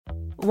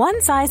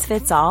One size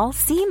fits all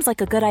seems like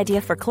a good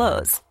idea for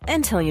clothes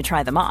until you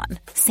try them on.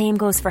 Same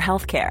goes for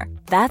healthcare.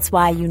 That's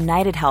why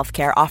United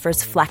Healthcare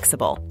offers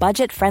flexible,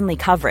 budget-friendly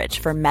coverage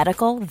for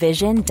medical,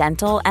 vision,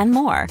 dental, and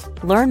more.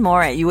 Learn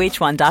more at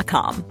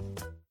uh1.com.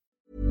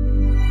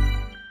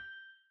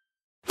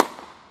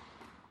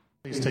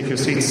 Please take your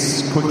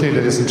seats quickly,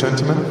 ladies and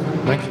gentlemen.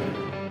 Thank you.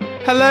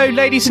 Hello,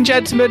 ladies and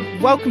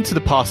gentlemen. Welcome to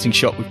The Passing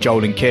Shot with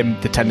Joel and Kim,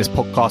 the tennis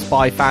podcast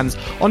by fans.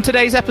 On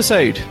today's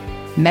episode,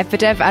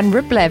 Medvedev and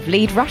Rublev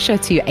lead Russia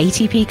to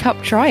ATP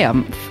Cup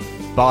triumph.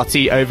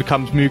 Barty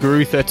overcomes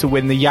Muguruza to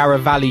win the Yarra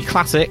Valley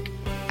Classic.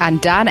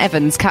 And Dan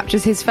Evans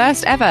captures his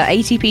first ever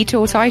ATP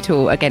Tour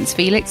title against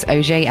Felix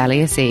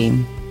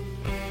Auger-Aliassime.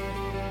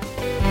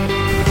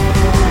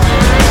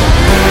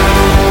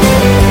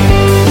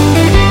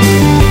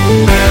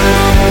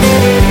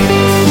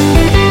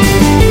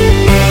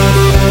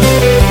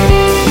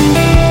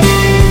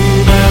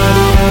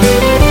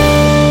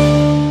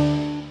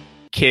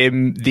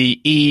 Kim,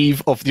 the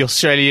eve of the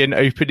Australian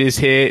Open is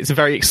here. It's a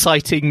very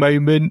exciting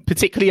moment,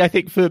 particularly I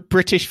think for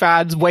British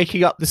fans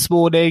waking up this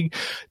morning.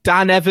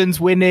 Dan Evans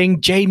winning,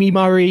 Jamie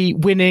Murray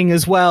winning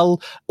as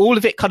well. All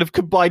of it kind of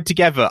combined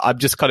together. I'm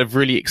just kind of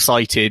really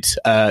excited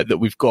that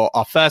we've got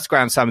our first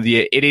Grand Slam of the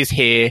year. It is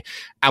here,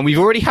 and we've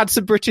already had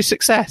some British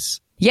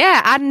success.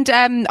 Yeah, and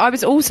I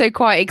was also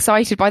quite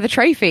excited by the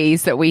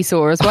trophies that we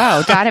saw as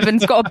well. Dan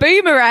Evans got a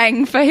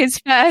boomerang for his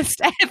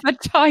first ever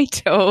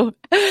title.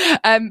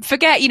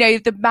 Forget,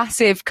 the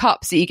massive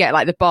cups that you get,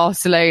 like the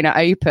Barcelona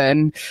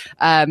Open,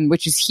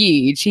 which is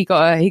huge. He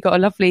got a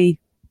lovely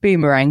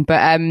boomerang,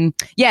 but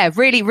yeah,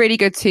 really, really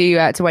good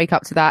to wake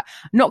up to that.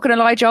 Not going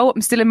to lie, Joel,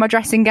 I'm still in my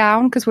dressing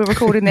gown because we're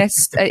recording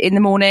this in the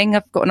morning.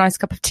 I've got a nice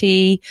cup of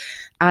tea,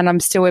 and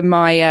I'm still in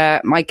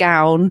my my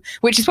gown,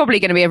 which is probably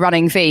going to be a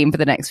running theme for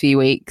the next few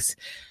weeks.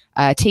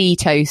 Tea,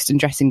 toast, and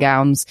dressing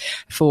gowns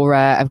for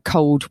a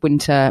cold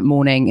winter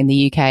morning in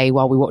the UK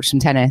while we watch some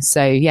tennis.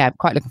 So yeah,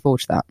 quite looking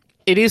forward to that.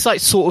 It is like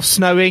sort of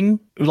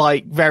snowing,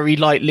 like very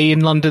lightly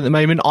in London at the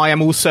moment. I'm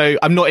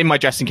not in my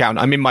dressing gown.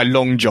 I'm in my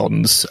long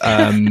johns.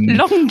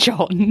 Long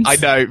johns? I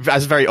know,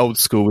 that's very old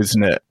school,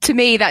 isn't it? To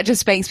me, that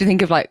just makes me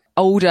think of like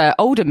older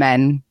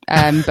men.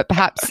 But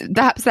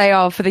perhaps they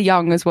are for the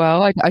young as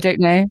well. I don't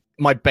know.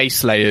 My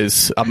base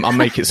layers, I'll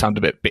make it sound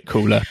a bit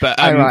cooler, but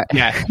right.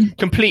 Yeah,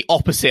 complete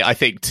opposite, I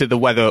think, to the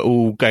weather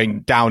all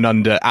going down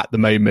under at the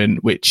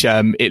moment, which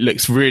it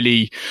looks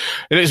really,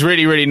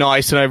 really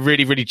nice, and I'm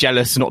really, really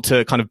jealous not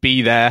to kind of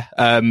be there.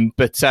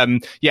 But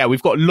yeah,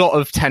 we've got a lot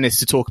of tennis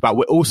to talk about.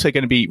 We're also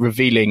going to be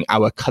revealing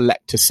our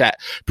collector set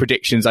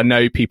predictions. I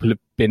know people have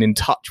been in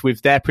touch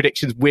with their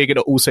predictions. We're going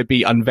to also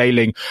be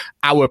unveiling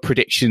our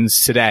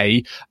predictions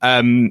today.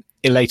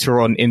 Later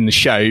on in the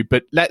show,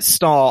 but let's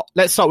start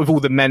with all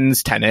the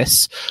men's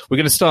tennis. We're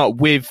going to start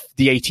with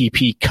the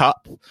ATP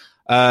Cup.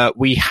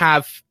 We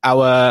have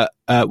our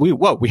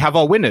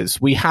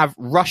winners. We have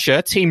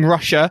Russia, Team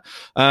Russia,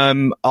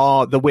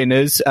 are the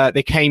winners.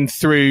 They came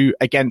through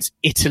against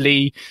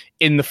Italy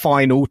in the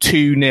final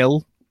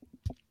 2-0.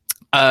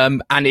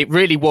 And it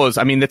really was,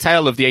 the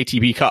tale of the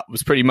ATP Cup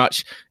was pretty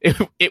much,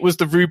 it was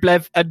the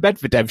Rublev and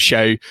Medvedev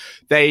show.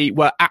 They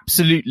were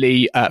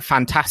absolutely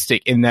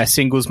fantastic in their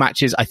singles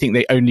matches. I think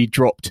they only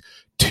dropped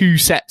 2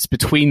 sets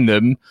between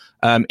them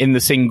in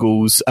the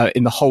singles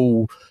in the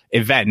whole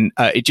event.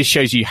 It just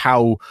shows you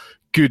how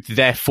good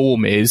their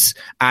form is.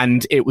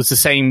 And it was the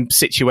same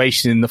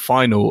situation in the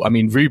final.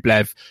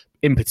 Rublev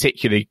in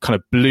particular kind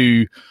of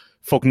blew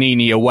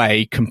Fognini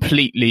away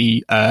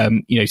completely.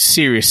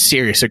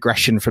 Serious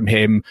aggression from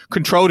him,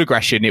 controlled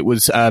aggression. It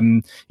was,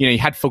 he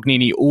had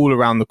Fognini all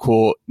around the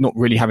court, not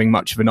really having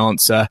much of an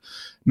answer.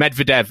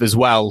 Medvedev as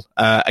well,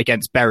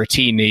 against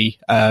Berrettini.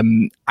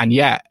 And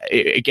yeah,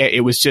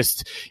 it was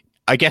just,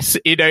 I guess,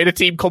 in a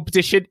team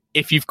competition,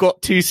 if you've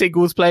got 2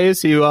 singles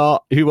players who are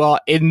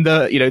in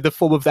the, the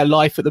form of their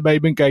life at the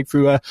moment, going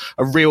through a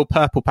real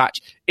purple patch,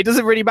 it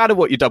doesn't really matter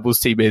what your doubles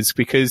team is,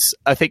 because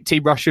I think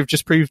Team Russia have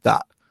just proved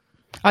that.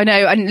 I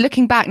know, and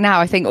looking back now,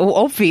 I think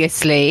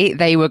obviously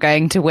they were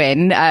going to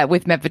win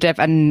with Medvedev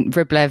and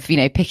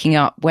Rublev, picking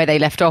up where they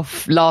left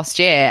off last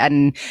year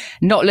and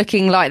not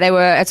looking like they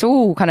were at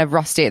all kind of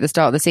rusty at the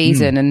start of the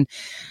season. And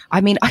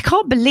I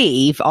can't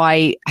believe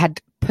I had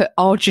put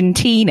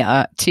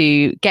Argentina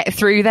to get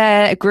through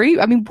their group.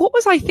 What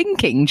was I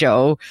thinking,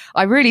 Joel?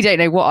 I really don't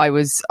know what I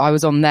was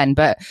on then,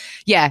 but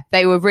yeah,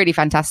 they were really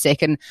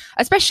fantastic. And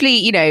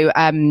especially,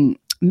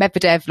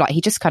 Medvedev, like, he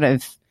just kind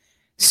of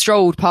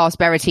strolled past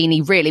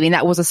Berrettini, really.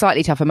 That was a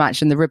slightly tougher match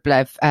than the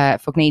Rublev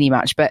Fognini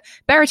match, but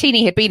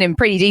Berrettini had been in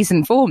pretty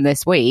decent form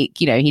this week.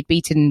 He'd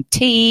beaten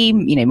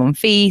Thiem,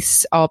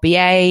 Monfils,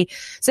 RBA.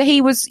 So he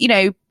was,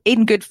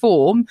 in good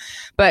form,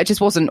 but it just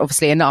wasn't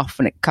obviously enough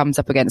when it comes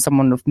up against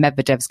someone of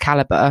Medvedev's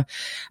caliber.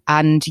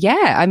 And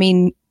yeah,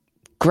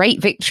 great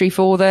victory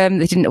for them.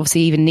 They didn't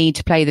obviously even need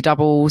to play the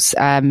doubles,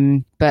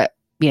 but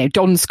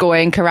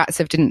Donskoy and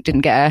Karatsev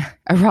didn't get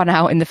a run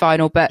out in the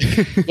final, but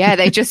yeah,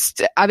 they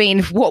just,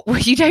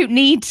 you don't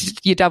need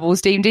your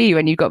doubles team, do you,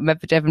 when you've got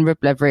Medvedev and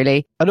Rublev,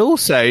 really? And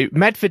also,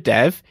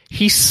 Medvedev,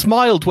 he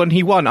smiled when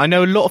he won. I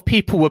know a lot of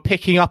people were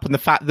picking up on the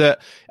fact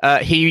that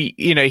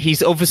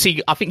he's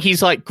obviously, I think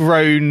he's like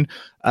grown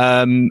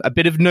a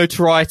bit of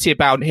notoriety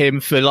about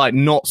him for like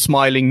not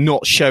smiling,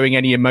 not showing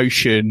any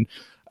emotion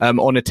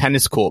on a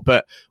tennis court,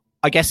 but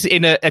I guess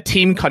in a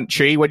team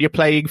country, when you're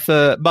playing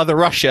for Mother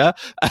Russia,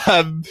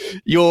 I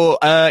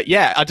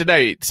don't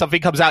know,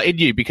 something comes out in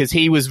you, because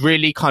he was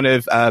really kind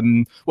of,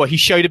 he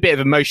showed a bit of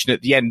emotion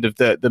at the end of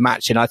the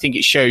match. And I think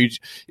it showed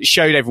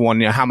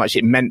everyone, how much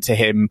it meant to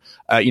him,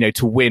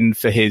 to win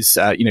for his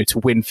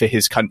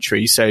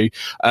country. So,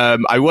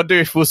 I wonder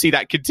if we'll see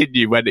that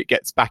continue when it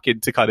gets back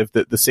into kind of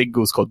the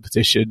singles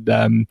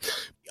competition.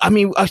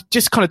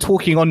 Just kind of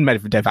talking on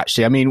Medvedev,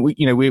 actually. I mean, we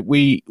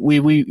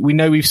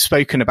know we've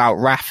spoken about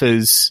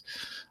Rafa's,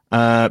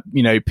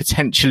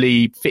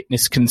 potentially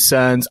fitness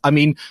concerns. I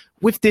mean,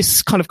 with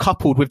this kind of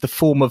coupled with the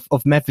form of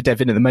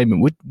Medvedev in at the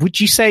moment, would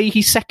you say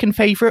he's second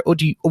favourite, or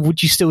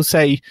would you still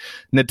say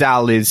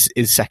Nadal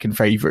is second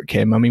favourite,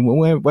 Kim? I mean,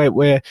 where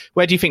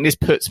do you think this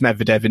puts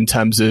Medvedev in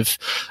terms of,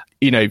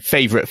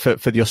 favourite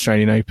for the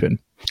Australian Open?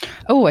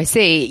 Oh, I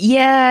see.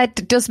 Yeah.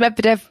 Does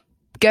Medvedev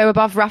go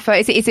above Rafa?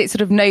 Is it sort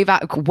of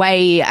Novak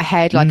way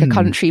ahead, like a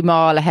country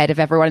mile ahead of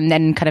everyone, and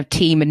then kind of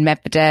team and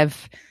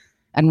Medvedev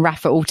and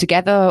Rafa all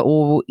together?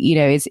 Or,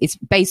 it's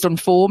based on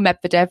form,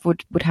 Medvedev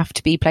would have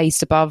to be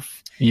placed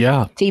above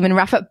team and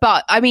Rafa.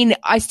 But I mean,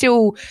 I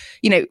still,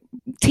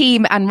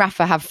 team and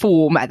Rafa have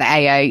form at the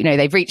AO.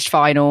 They've reached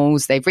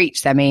finals, they've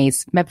reached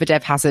semis.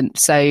 Medvedev hasn't.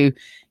 So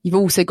you've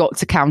also got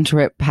to counter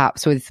it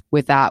perhaps with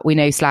that. We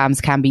know slams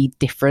can be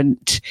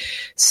different.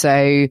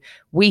 So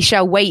we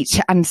shall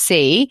wait and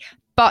see.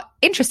 But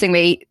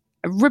interestingly,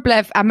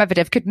 Rublev and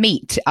Medvedev could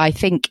meet, I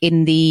think,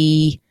 in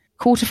the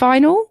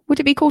quarterfinal.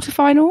 Would it be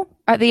quarterfinal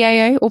at the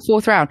AO, or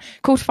fourth round?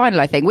 Quarterfinal,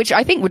 I think, which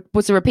I think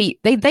was a repeat.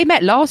 They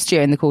met last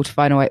year in the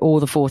quarterfinal or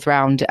the fourth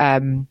round,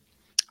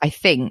 I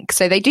think.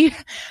 So they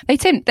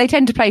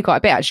tend to play quite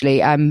a bit,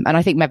 actually. And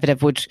I think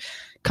Medvedev would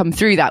come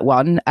through that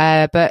one.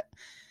 But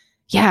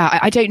yeah,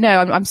 I don't know.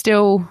 I'm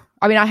still,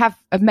 I have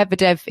a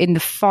Medvedev in the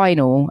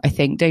final, I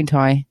think, don't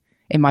I,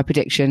 in my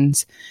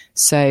predictions.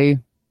 So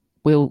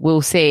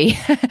we'll see.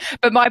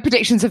 But my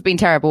predictions have been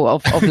terrible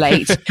of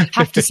late,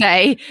 have to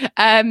say.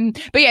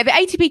 But yeah, the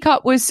ATP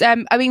Cup was,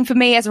 for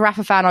me as a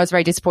Rafa fan, I was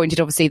very disappointed,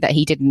 obviously, that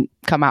he didn't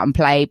come out and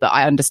play. But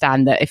I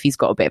understand that if he's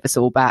got a bit of a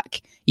sore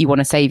back, you want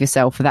to save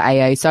yourself for the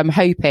AO. So I'm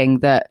hoping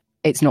that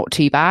it's not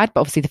too bad.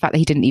 But obviously the fact that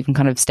he didn't even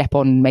kind of step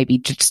on maybe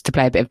just to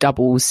play a bit of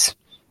doubles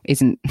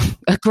isn't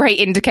a great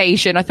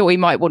indication. I thought he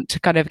might want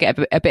to kind of get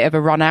a bit of a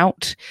run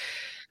out.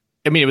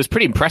 I mean, it was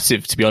pretty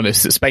impressive, to be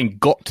honest, that Spain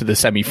got to the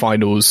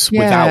semi-finals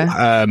without,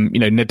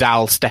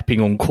 Nadal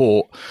stepping on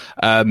court.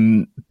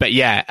 But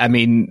yeah, I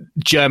mean,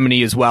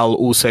 Germany as well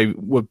also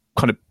were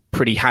kind of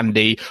pretty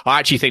handy. I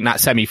actually think that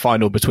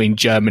semi-final between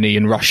Germany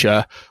and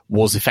Russia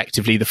was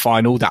effectively the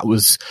final. That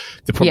was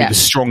probably the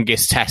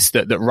strongest test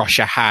that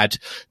Russia had.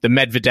 The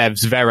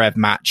Medvedev-Zverev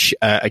match,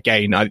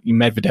 again,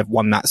 Medvedev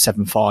won that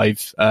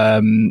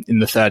 7-5 in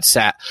the third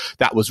set.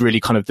 That was really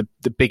kind of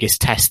the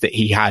biggest test that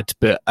he had,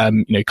 but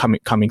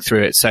coming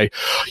through it. So,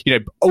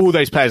 all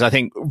those players, I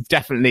think,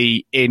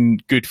 definitely in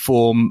good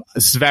form.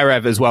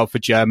 Zverev as well for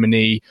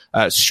Germany,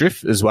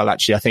 Struff as well,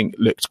 actually, I think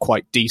looked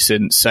quite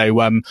decent. So,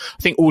 I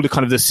think all the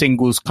kind of the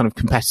singles kind of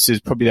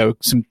competitors, probably there were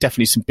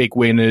definitely some big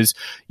winners.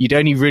 You'd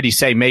only really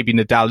say maybe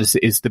Nadal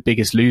is the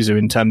biggest loser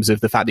in terms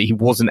of the fact that he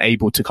wasn't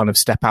able to kind of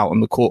step out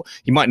on the court.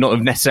 He might not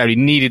have necessarily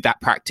needed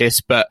that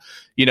practice, but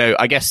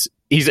I guess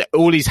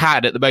all he's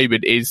had at the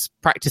moment is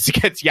practice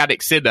against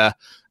Jannik Sinner,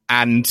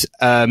 and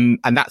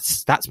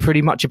that's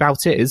pretty much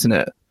about it, isn't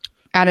it?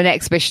 And an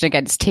exhibition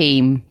against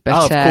team.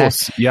 But, of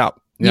course, yeah.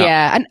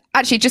 Yeah, and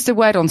actually, just a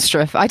word on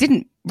Struff. I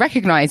didn't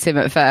recognise him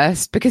at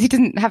first because he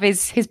didn't have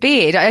his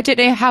beard. I don't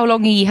know how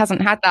long he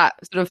hasn't had that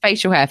sort of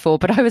facial hair for,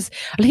 but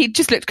he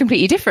just looked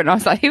completely different. I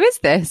was like, who is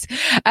this?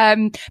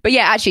 But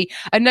yeah, actually,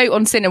 a note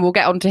on Sinner, we'll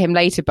get onto him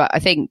later, but I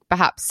think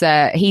perhaps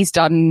he's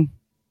done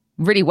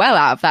really well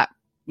out of that,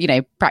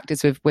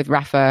 practice with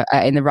Rafa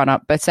in the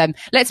run-up. But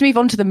let's move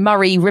on to the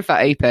Murray River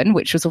Open,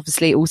 which was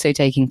obviously also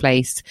taking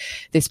place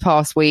this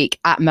past week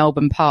at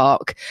Melbourne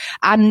Park.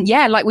 And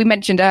yeah, like we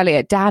mentioned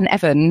earlier, Dan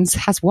Evans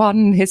has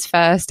won his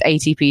first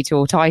ATP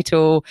Tour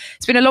title.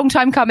 It's been a long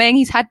time coming.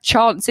 He's had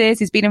chances.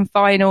 He's been in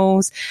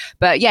finals.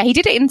 But yeah, he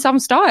did it in some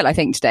style, I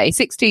think, today.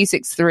 6-2,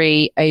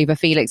 6-3 over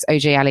Felix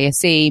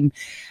Auger-Aliassime.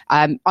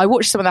 I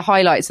watched some of the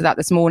highlights of that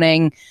this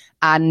morning,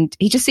 and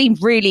he just seemed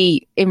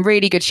in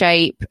really good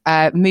shape,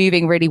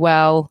 moving really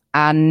well.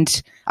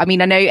 And I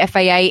mean, I know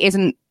FAA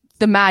isn't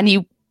the man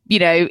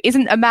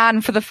isn't a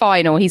man for the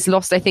final. He's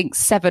lost, I think,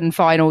 7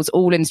 finals,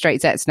 all in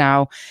straight sets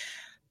now.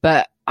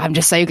 But I'm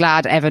just so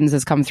glad Evans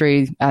has come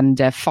through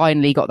and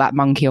finally got that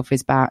monkey off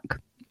his back.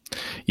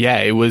 Yeah,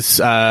 it was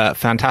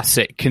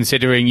fantastic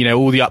considering,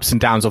 all the ups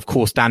and downs, of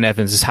course, Dan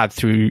Evans has had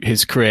through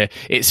his career.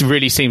 It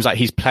really seems like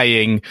he's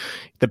playing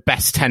the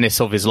best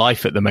tennis of his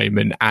life at the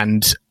moment.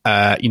 And,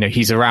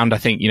 he's around, I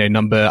think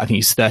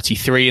he's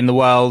 33 in the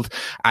world.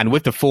 And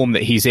with the form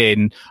that he's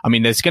in, I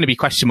mean, there's going to be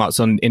question marks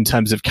in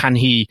terms of can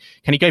he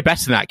go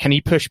better than that? Can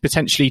he push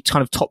potentially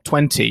kind of top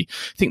 20?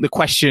 I think the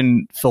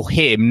question for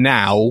him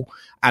now,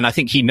 and I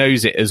think he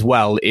knows it as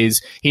well, is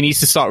he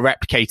needs to start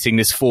replicating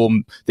this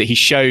form that he's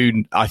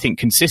shown, I think,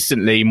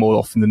 consistently more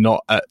often than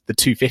not at the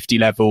 250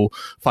 level,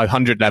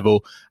 500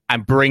 level,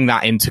 and bring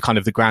that into kind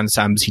of the Grand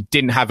Slams. He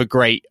didn't have a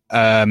great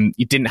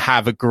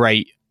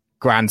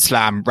Grand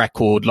Slam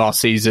record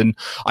last season.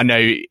 I know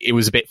it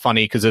was a bit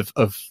funny because of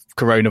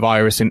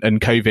coronavirus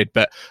and COVID,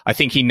 but I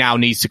think he now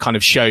needs to kind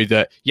of show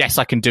that, yes,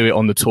 I can do it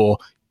on the tour.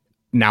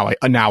 Now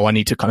I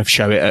need to kind of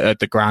show it at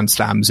the Grand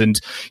Slams. And,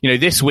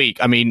 this week,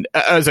 I mean,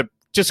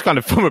 just kind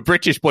of from a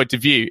British point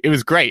of view, it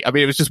was great. I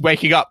mean, it was just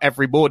waking up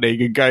every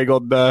morning and going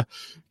on the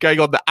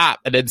app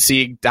and then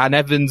seeing Dan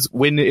Evans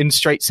win in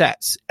straight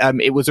sets.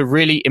 It was a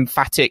really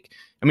emphatic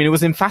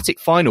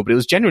final, but it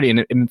was generally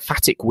an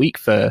emphatic week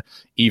for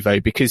Ivo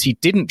because he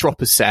didn't drop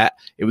a set.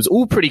 It was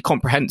all pretty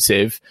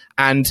comprehensive.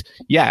 And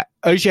yeah,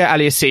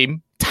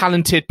 Auger-Aliassime,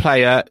 talented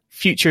player,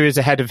 future is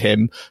ahead of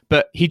him,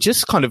 but he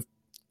just kind of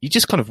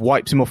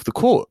wiped him off the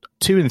court.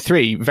 2 and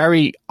 3,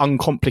 very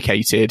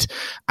uncomplicated.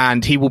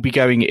 And he will be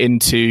going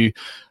into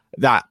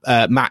that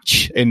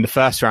match in the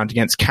first round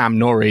against Cam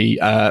Norrie,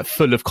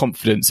 full of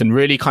confidence and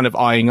really kind of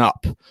eyeing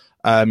up,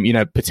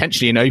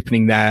 potentially an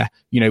opening there,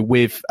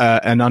 with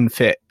an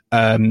unfit,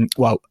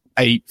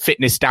 a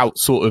fitness doubt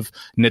sort of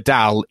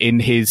Nadal in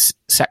his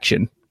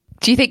section.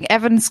 Do you think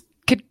Evans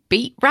could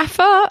beat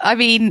Rafa? I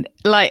mean,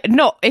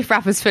 not if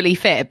Rafa's fully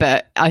fit,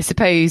 but I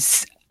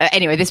suppose...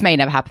 Anyway, this may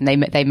never happen.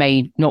 They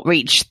may not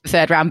reach the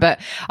third round, but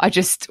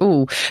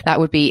that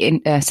would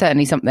be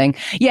certainly something.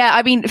 Yeah,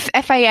 I mean,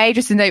 FAA,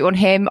 just a note on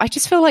him. I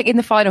just feel like in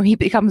the final, he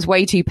becomes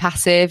way too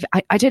passive.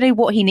 I don't know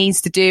what he needs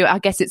to do. I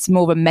guess it's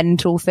more of a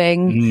mental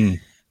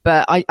thing,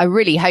 but I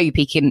really hope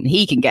he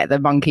can get the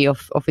monkey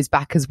off his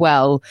back as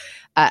well.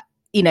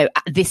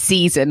 This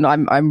season,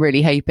 I'm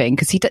really hoping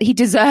because he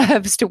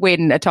deserves to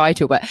win a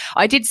title. But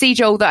I did see,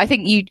 Joel, that I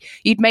think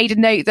you'd made a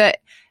note that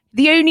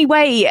the only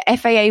way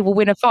FAA will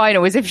win a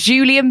final is if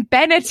Julian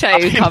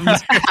Benneteau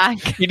comes back.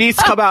 He needs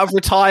to come out of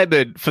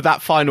retirement for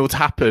that final to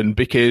happen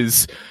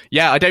because,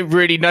 I don't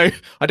really know.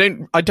 I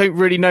don't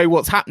really know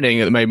what's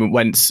happening at the moment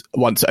once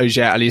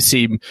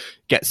Auger-Aliassime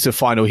gets to the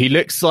final. He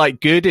looks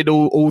like good in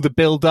all the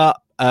build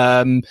up.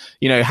 Had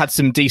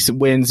some decent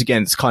wins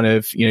against kind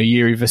of,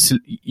 Yuri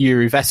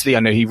Vesely. I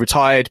know he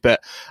retired,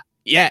 but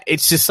yeah,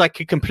 it's just like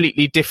a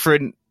completely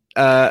different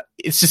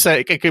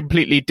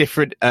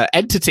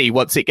entity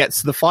once it gets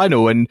to the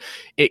final, and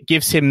it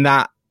gives him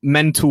that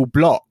mental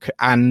block.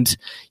 And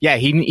yeah,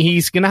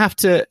 he's going to have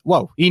to,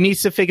 he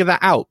needs to figure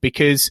that out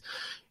because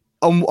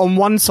on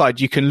one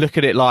side you can look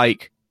at it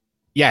like,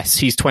 yes,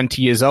 he's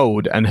 20 years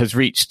old and has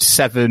reached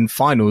 7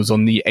 finals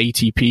on the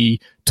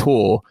ATP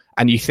tour.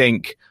 And you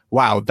think,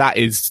 wow, that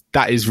is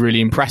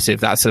really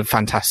impressive. That's a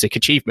fantastic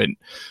achievement.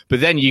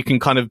 But then you can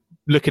kind of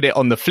look at it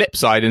on the flip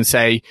side and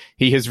say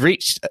he has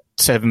reached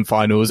 7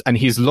 finals and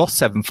he's lost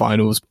 7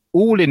 finals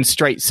all in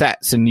straight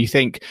sets. And you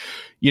think,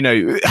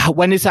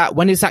 when is that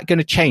going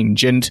to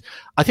change? And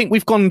I think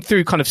we've gone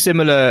through kind of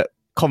similar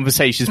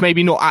conversations,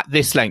 maybe not at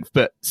this length,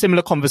 but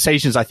similar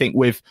conversations, I think,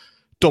 with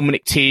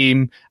Dominic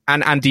Thiem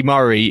and Andy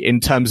Murray in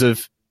terms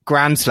of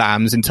Grand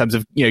Slams, in terms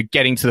of,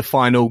 getting to the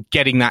final,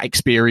 getting that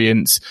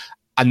experience,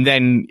 and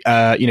then,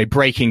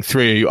 breaking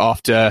through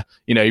after,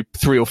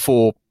 3 or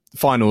 4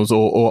 finals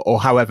or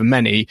however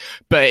many.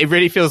 But it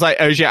really feels like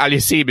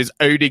Auger-Aliassime is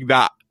owning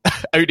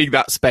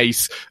that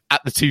space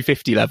at the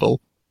 250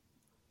 level.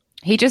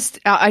 I just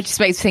makes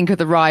me think of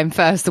the rhyme,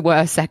 first the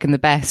worst, second the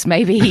best.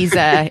 Maybe he's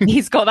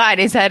got that in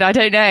his head. I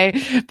don't know.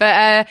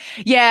 But,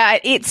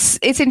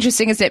 it's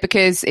interesting, isn't it?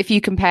 Because if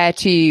you compare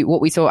to what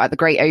we saw at the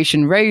Great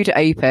Ocean Road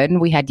Open,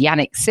 we had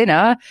Jannik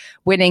Sinner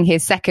winning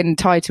his 2nd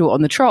title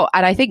on the trot.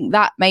 And I think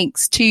that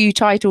makes 2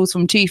 titles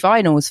from 2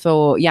 finals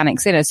for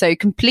Jannik Sinner. So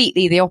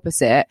completely the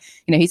opposite.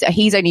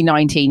 He's only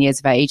 19 years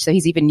of age, so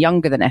he's even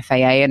younger than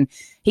FAA. And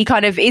he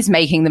kind of is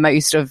making the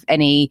most of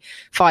any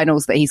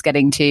finals that he's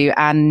getting to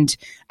and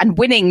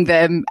winning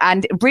them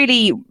and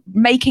really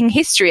making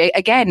history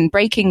again,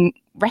 breaking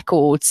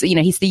records.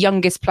 He's the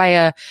youngest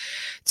player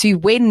to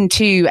win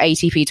 2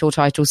 ATP Tour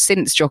titles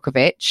since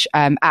Djokovic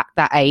at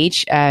that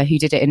age, who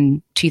did it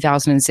in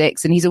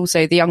 2006. And he's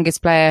also the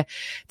youngest player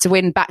to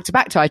win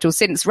back-to-back titles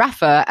since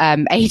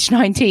Rafa, age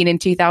 19 in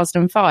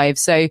 2005.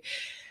 So,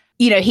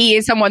 he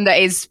is someone that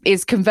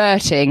is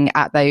converting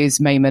at those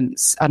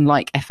moments,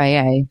 unlike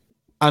FAA.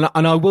 And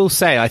I will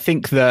say, I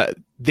think that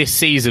this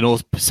season, or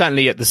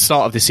certainly at the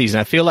start of the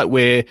season, I feel like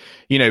we're,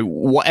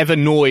 whatever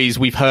noise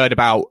we've heard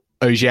about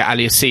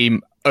Auger-Aliassime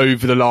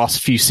over the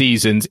last few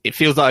seasons, it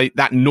feels like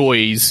that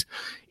noise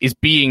is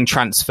being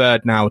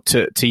transferred now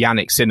to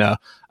Yannick Sinner.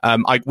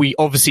 We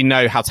obviously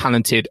know how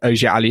talented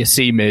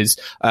Auger-Aliassime is,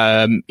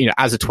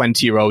 as a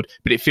 20-year-old,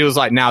 but it feels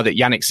like now that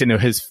Yannick Sinner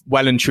has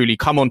well and truly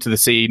come onto the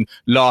scene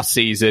last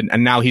season,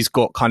 and now he's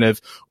got kind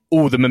of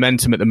all the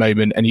momentum at the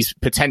moment, and he's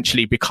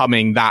potentially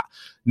becoming that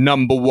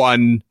number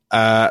one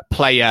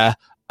player,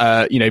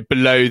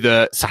 below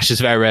the Sasha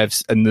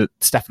Zverevs and the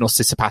Stefanos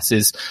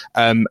Tsitsipas's,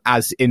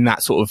 as in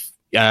that sort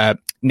of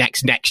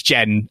next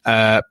gen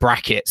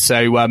bracket.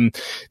 So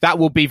that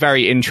will be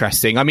very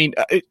interesting. I mean,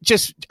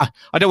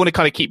 I don't want to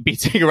kind of keep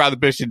beating around the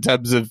bush in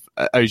terms of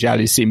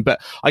Auger-Aliassime,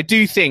 but I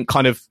do think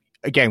kind of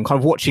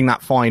watching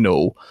that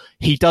final,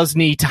 he does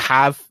need to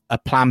have a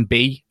plan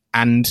B,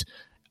 and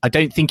I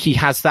don't think he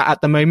has that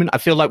at the moment. I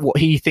feel like what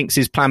he thinks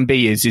his plan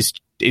B is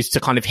to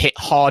kind of hit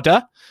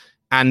harder.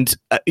 And,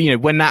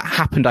 when that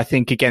happened, I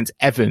think against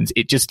Evans,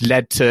 it just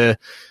led to,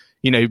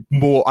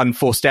 more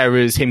unforced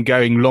errors, him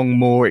going long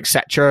more,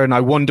 etc. And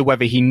I wonder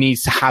whether he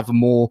needs to have a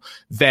more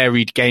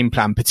varied game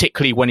plan,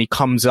 particularly when he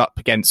comes up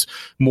against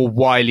more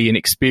wily and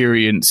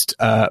experienced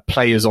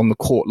players on the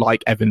court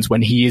like Evans,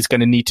 when he is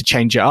going to need to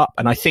change it up.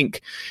 And I think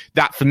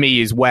that for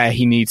me is where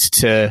he needs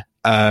to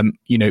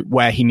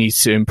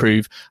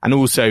improve. And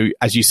also,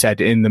 as you said,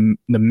 in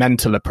the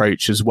mental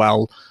approach as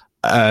well.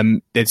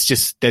 There's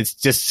just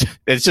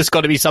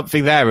got to be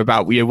something there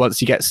about once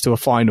he gets to a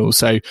final.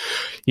 So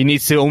he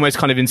needs to almost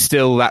kind of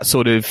instill that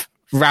sort of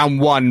round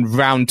one,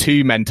 round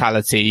two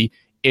mentality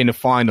in a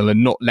final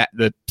and not let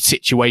the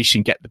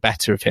situation get the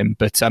better of him.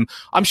 But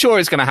I'm sure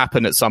it's going to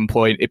happen at some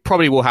point. It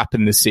probably will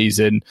happen this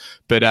season.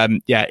 But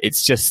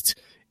it's just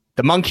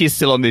the monkey is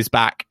still on his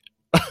back.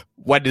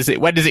 When is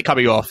it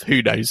coming off?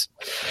 Who knows?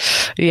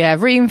 Yeah,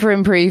 room for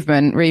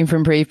improvement.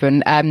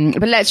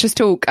 But let's just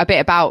talk a bit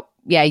about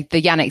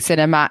the Yannick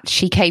Sinner match.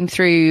 He came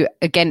through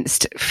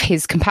against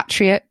his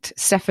compatriot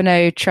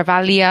Stefano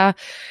Travaglia,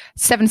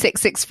 7-6,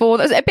 6-4.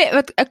 That was a bit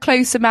of a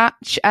closer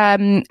match.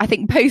 I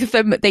think both of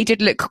them, they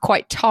did look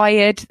quite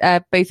tired.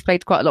 Both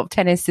played quite a lot of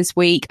tennis this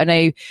week. I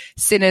know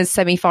Sinner's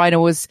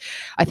semi-final was,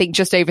 I think,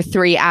 just over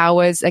 3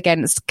 hours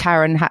against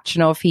Karen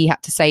Khachanov. He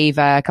had to save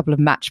a couple of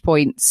match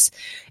points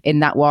in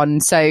that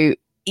one. So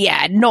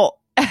yeah, not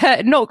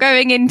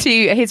going into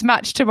his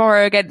match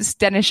tomorrow against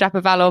Denis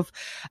Shapovalov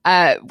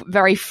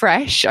very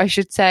fresh, I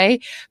should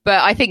say.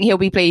 But I think he'll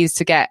be pleased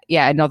to get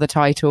another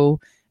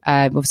title.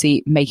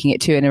 Obviously making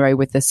it 2 in a row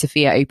with the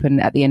Sofia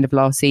Open at the end of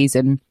last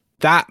season.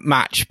 That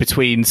match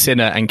between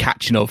Sinner and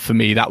Khachanov, for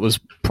me, that was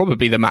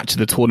probably the match of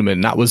the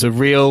tournament. That was a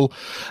real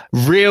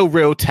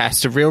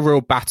test, a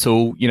real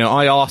battle.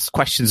 I asked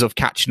questions of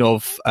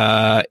Khachanov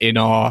in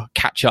our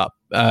catch-up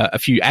a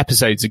few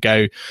episodes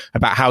ago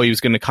about how he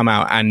was going to come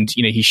out, and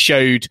he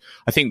showed,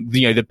 I think,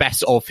 the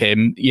best of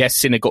him. Yes,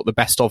 Sinner got the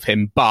best of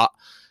him, but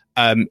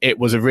it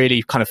was a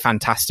really kind of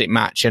fantastic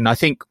match. And I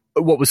think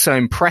what was so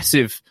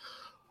impressive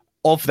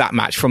of that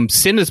match from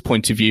Sinner's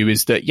point of view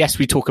is that, yes,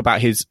 we talk about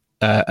his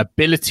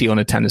ability on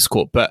a tennis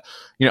court, but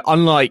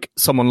unlike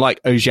someone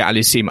like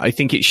Auger-Aliassime, I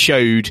think it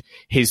showed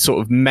his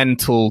sort of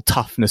mental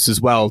toughness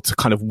as well to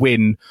kind of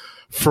win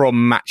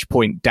from match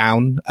point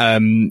down,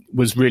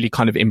 was really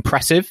kind of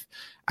impressive.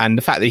 And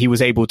the fact that he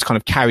was able to kind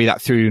of carry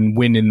that through and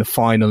win in the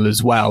final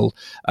as well,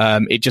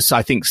 it just,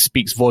 I think,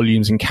 speaks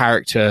volumes and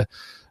character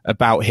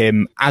about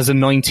him as a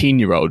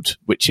 19-year-old,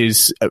 which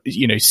is,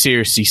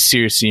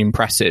 seriously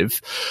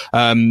impressive.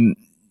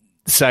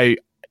 So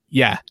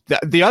yeah,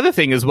 the other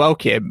thing as well,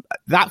 Kim,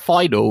 that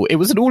final, it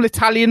was an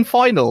all-Italian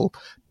final.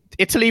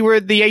 Italy were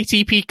in the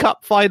ATP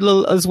Cup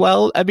final as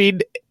well. I mean,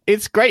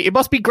 it's great. It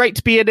must be great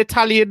to be an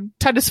Italian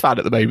tennis fan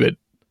at the moment.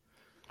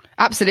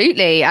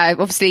 Absolutely.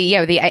 Obviously,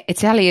 the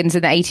Italians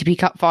in the ATP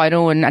Cup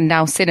final and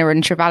now Sinner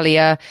and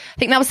Travaglia. I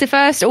think that was the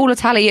first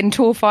all-Italian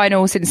tour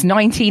final since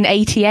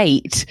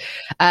 1988.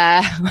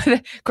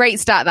 Great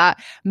stat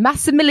that.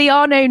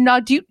 Massimiliano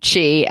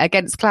Narducci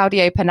against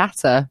Claudio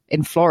Panatta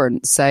in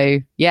Florence. So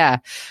yeah,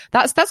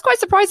 that's quite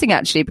surprising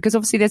actually, because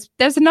obviously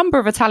there's a number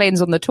of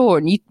Italians on the tour,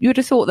 and you would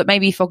have thought that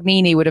maybe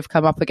Fognini would have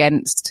come up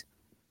against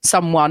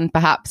someone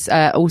perhaps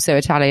also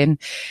Italian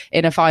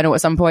in a final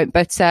at some point.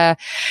 But I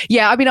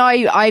mean,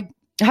 I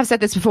have said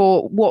this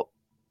before. What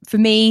for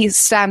me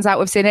stands out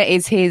with Sinner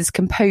is his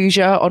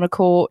composure on a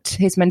court,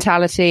 his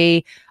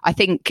mentality. I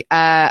think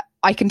I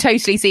can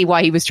totally see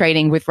why he was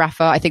training with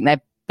Rafa. I think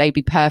they'd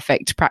be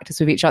perfect to practice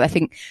with each other. I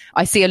think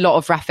I see a lot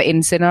of Rafa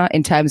in Sinner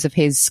in terms of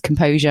his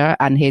composure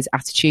and his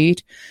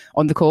attitude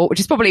on the court, which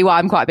is probably why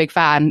I'm quite a big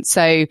fan.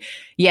 So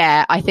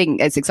yeah, I think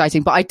it's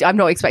exciting, but I'm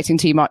not expecting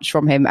too much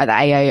from him at the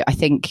AO. I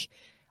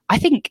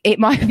think it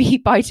might be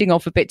biting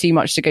off a bit too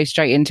much to go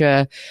straight into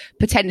a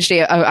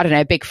potentially,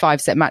 a big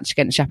 5-set match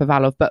against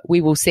Shapovalov, but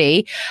we will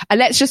see. And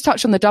let's just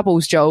touch on the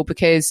doubles, Joel,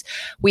 because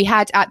we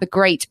had at the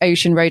Great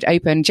Ocean Road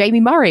Open,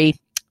 Jamie Murray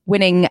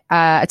winning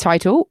a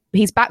title.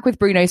 He's back with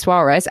Bruno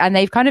Suarez, and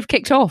they've kind of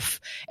kicked off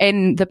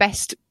in the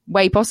best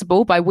way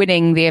possible by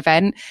winning the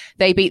event.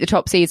 They beat the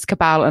top seeds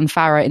Cabal and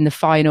Farah in the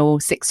final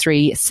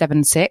 6-3,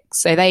 7-6.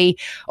 So they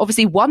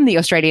obviously won the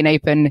Australian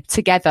Open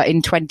together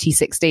in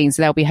 2016.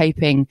 So they'll be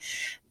hoping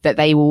that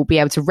they will be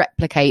able to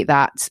replicate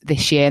that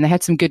this year. And they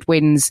had some good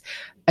wins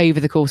over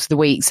the course of the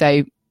week.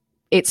 So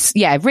it's,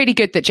 really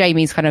good that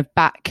Jamie's kind of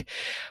back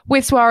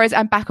with Suarez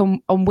and back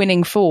on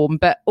winning form.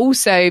 But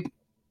also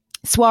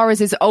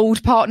Suarez's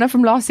old partner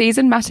from last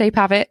season, Mate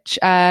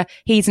Pavic,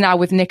 he's now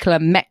with Nikola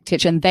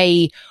Mektic, and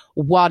they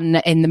won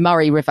in the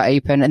Murray River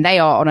Open, and they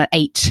are on an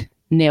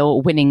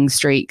 8-0 winning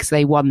streak. So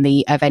they won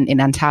the event in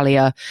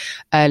Antalya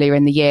earlier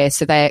in the year.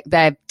 So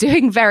they're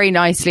doing very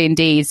nicely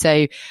indeed. So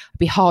it'd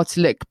be hard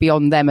to look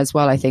beyond them as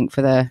well, I think,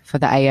 for the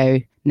AO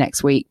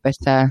next week. But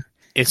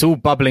it's all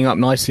bubbling up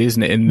nicely,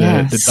 isn't it, in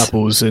the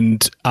doubles?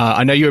 And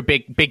I know you're a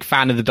big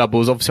fan of the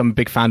doubles. Obviously, I'm a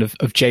big fan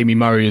of Jamie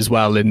Murray as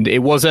well. And it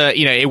was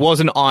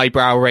an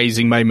eyebrow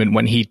raising moment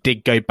when he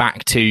did go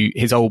back to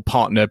his old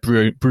partner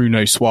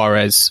Bruno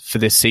Suarez for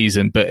this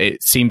season. But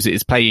it seems it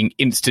is paying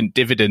instant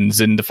dividends.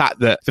 And the fact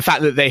that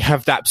they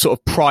have that sort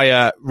of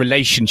prior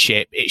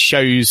relationship, it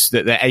shows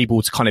that they're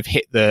able to kind of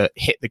hit the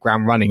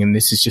ground running. And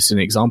this is just an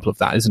example of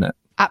that, isn't it?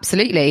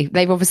 Absolutely.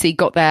 They've obviously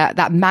got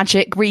that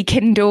magic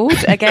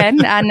rekindled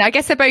again. And I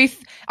guess they're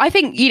both, I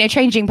think,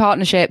 changing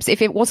partnerships,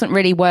 if it wasn't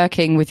really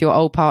working with your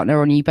old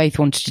partner and you both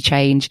wanted to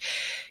change,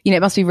 it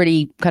must be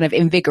really kind of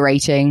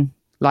invigorating,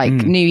 like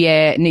new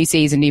year, new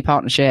season, new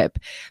partnership,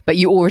 but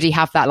you already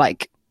have that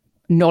like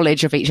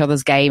knowledge of each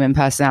other's game and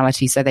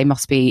personality. So they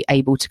must be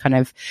able to kind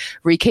of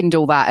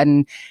rekindle that.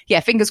 And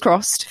fingers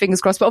crossed.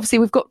 But obviously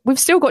we've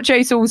still got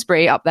Joe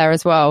Salisbury up there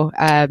as well,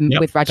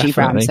 with Rajiv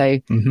Ram. So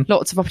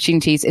lots of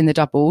opportunities in the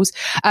doubles.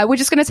 We're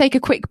just going to take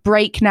a quick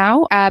break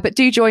now, but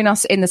do join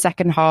us in the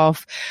second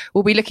half.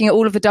 We'll be looking at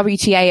all of the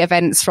WTA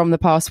events from the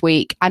past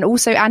week and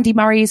also Andy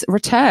Murray's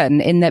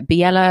return in the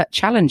Biella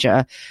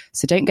Challenger.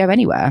 So don't go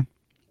anywhere.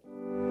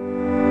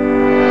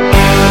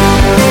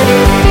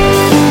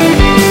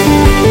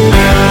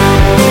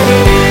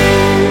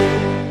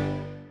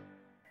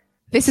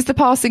 This is The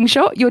Passing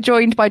Shot. You're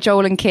joined by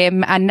Joel and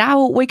Kim. And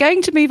now we're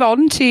going to move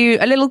on to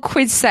a little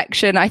quiz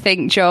section, I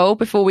think, Joel,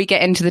 before we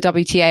get into the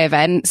WTA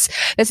events.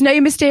 There's no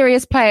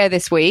mysterious player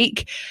this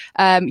week.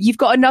 You've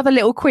got another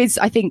little quiz,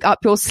 I think,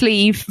 up your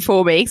sleeve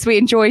for me, because we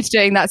enjoyed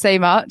doing that so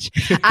much.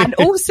 And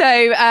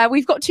also,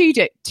 we've got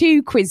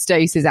two quiz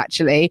doses,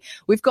 actually.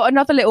 We've got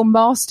another little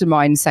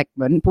mastermind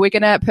segment, but we're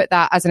going to put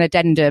that as an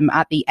addendum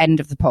at the end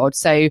of the pod.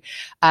 So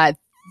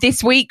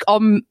this week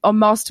on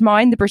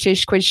Mastermind, the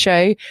British quiz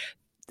show,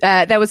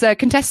 there was a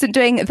contestant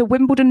doing the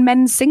Wimbledon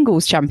Men's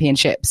Singles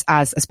Championships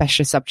as a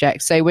special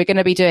subject. So we're going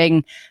to be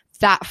doing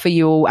that for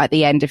you all at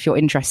the end if you're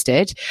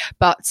interested.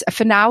 But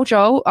for now,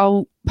 Joel,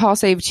 I'll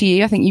pass over to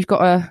you. I think you've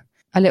got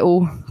a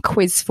little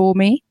quiz for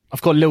me.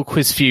 I've got a little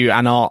quiz for you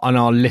and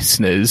our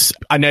listeners.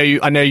 I know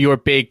you're a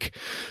big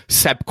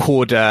Seb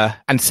Corder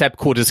and Seb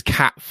Corder's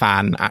cat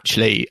fan,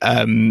 actually.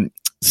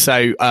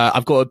 So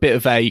I've got a bit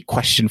of a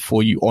question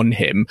for you on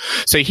him.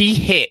 So he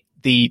hit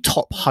the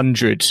top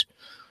 100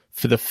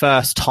 for the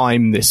first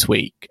time this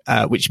week,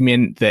 which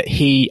meant that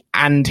he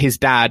and his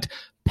dad,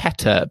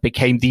 Petter,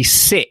 became the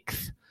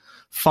 6th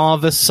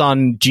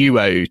father-son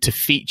duo to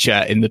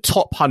feature in the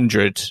top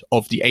 100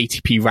 of the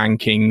ATP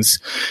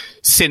rankings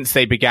since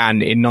they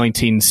began in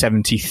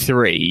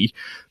 1973.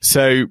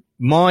 So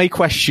my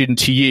question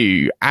to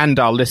you and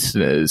our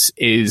listeners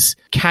is,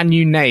 can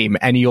you name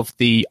any of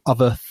the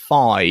other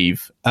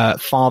 5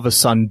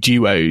 father-son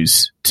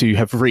duos to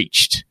have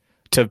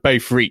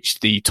both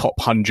reached the top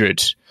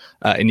 100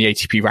 in the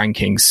ATP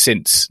rankings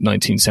since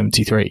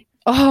 1973?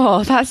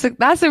 Oh, that's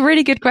a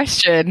really good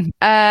question.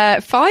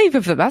 5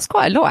 of them. That's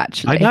quite a lot,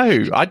 actually. I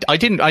know.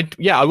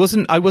 I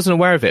wasn't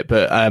aware of it,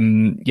 but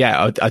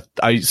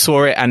I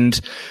saw it, and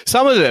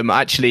some of them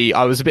actually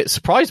I was a bit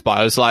surprised by.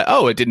 I was like,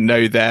 oh, I didn't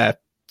know their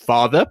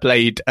father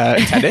played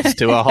tennis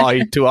to a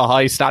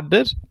high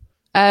standard.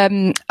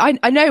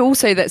 I know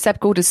also that Seb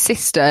Corder's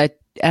sister,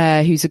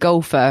 who's a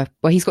golfer.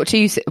 Well, he's got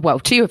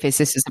two of his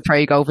sisters are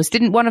pro golfers.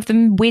 Didn't one of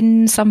them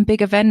win some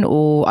big event,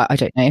 or I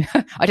don't know.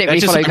 I don't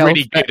really follow golf. They're just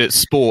really good at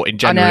sport in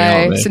general.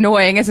 I know, it's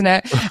annoying, isn't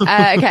it?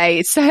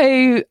 Okay,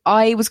 so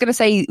I was going to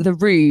say the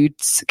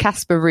Ruuds,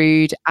 Casper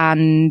Ruud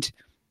and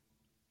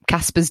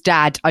Casper's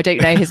dad. I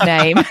don't know his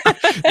name.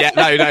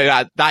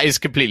 That is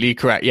completely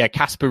correct. Yeah,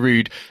 Casper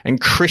Ruud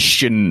and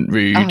Christian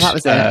Ruud. Oh, that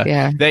was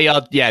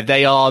it. Yeah,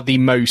 they are the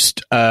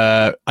most.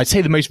 I'd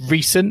say the most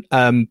recent.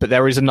 But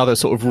there is another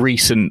sort of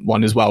recent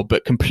one as well,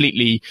 but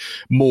completely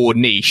more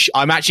niche.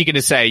 I'm actually going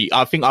to say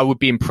I think I would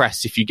be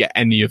impressed if you get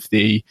any of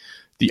the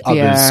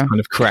others kind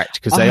of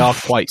correct, because they are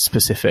quite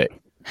specific.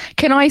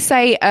 Can I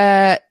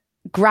say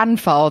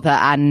grandfather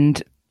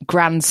and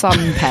grandson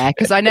pair,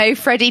 because I know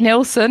Freddie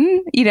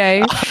Nilsson,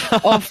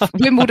 of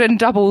Wimbledon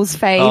doubles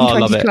fame,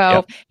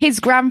 2012.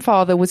 His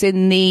grandfather was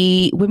in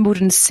the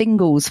Wimbledon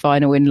singles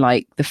final in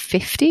like the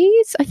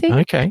 50s, I think.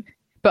 Okay.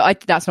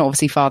 But that's not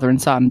obviously father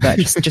and son, but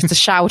just a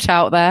shout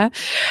out there.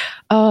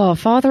 Oh,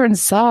 father and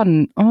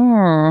son.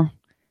 Oh,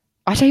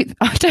 I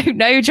don't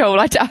know,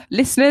 Joel.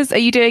 Listeners, are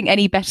you doing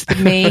any better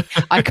than me?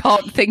 I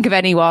can't think of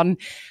anyone.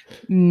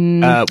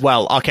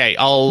 Well, okay.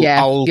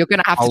 You're going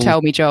to have to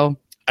tell me, Joel.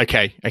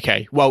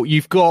 Okay. Well,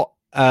 you've got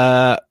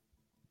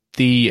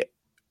the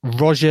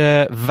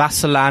Roger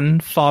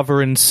Vasselin,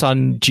 father and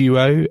son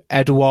duo,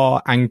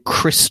 Edouard and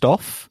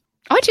Christophe.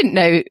 I didn't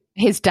know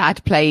his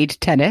dad played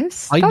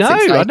tennis. I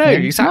know,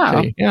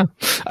 exactly. Wow.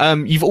 Yeah.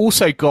 You've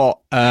also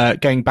got,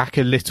 going back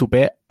a little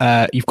bit,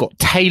 you've got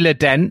Taylor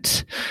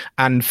Dent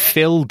and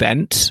Phil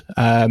Dent.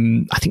 I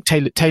think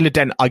Taylor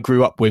Dent I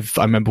grew up with.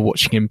 I remember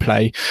watching him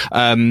play,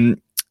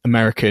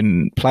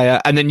 American player.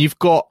 And then you've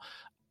got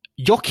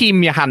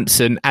Joachim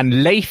Johansson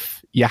and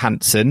Leif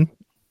Johansson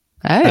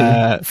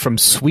from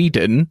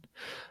Sweden.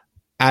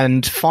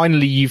 And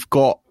finally, you've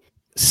got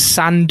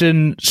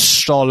Sanden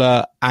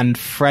Stoller and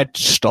Fred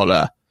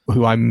Stoller,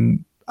 who I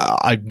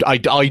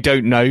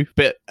don't know,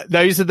 but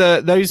those are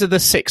the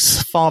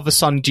 6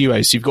 father-son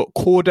duos. You've got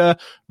Korda,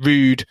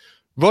 Ruud,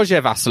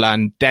 Roger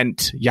Vasselin,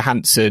 Dent,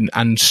 Johansson,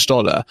 and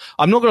Stoller.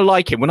 I'm not going to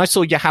like him. When I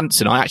saw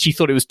Johansson, I actually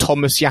thought it was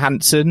Thomas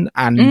Johansson,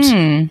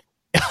 and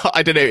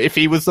I don't know if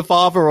he was the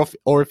father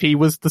or if he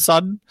was the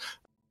son.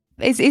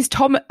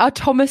 Are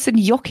Thomas and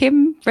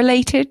Joachim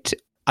related?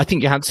 I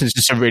think Johansson's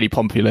just a really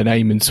popular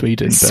name in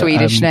Sweden. But,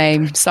 Swedish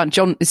name.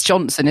 It's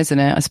Johnson, isn't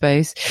it? I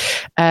suppose.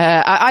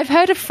 I've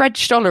heard of Fred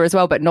Stoller as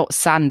well, but not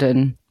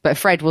Sanden. But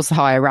Fred was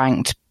higher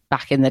ranked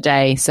back in the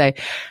day. So,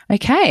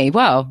 okay,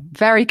 well,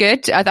 very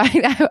good. I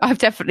think I've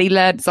definitely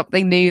learned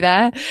something new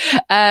there.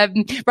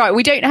 Right,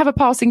 we don't have a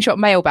passing shot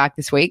mailbag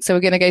this week, so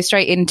we're going to go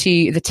straight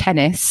into the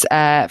tennis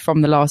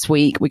from the last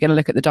week. We're going to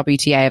look at the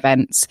WTA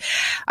events,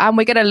 and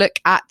we're going to look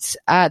at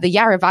the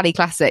Yarra Valley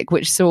Classic,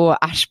 which saw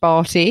Ash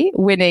Barty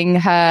winning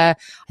her,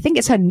 I think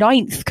it's her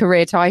 9th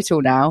career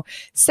title now,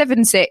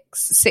 7-6,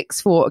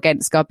 6-4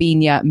 against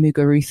Garbiñe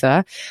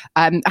Muguruza.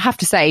 I have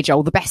to say,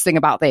 Joel, the best thing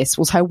about this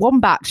was her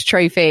Wombat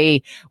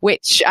trophy,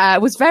 which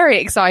was very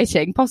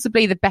exciting,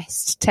 possibly the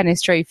best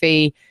tennis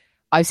trophy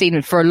I've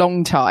seen for a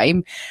long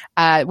time.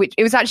 Which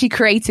it was actually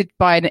created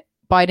by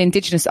an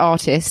Indigenous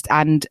artist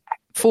and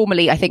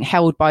formerly, I think,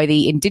 held by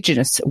the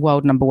Indigenous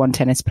world #1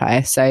 tennis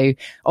player. So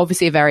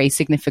obviously a very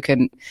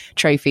significant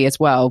trophy as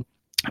well.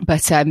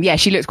 But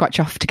she looked quite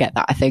chuffed to get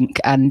that, I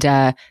think. And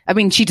I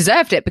mean, she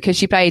deserved it because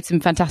she played some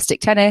fantastic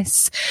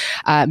tennis,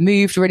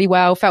 moved really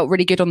well, felt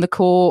really good on the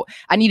court.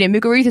 And,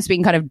 Muguruza's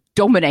been kind of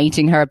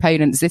dominating her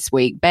opponents this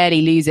week,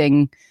 barely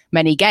losing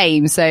many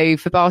games. So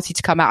for Barty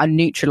to come out and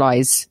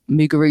neutralise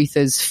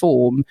Muguruza's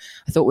form,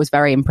 I thought was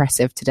very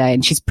impressive today.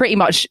 And she's pretty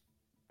much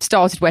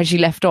started where she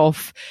left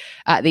off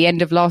at the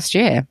end of last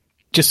year.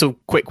 Just a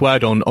quick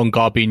word on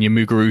Garbiñe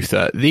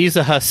Muguruza. These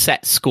are her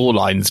set score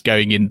lines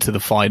going into the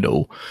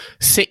final.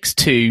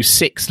 6-2,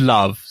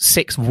 6-love,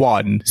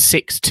 6-1,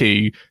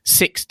 6-2,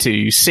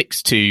 6-2,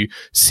 6-2,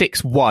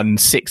 6-1,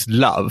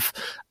 6-love.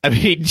 I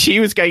mean, she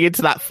was going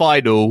into that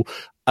final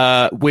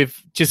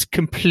with just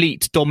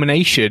complete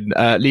domination,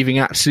 leaving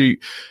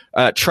absolute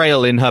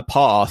trail in her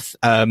path.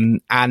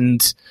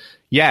 And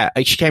yeah,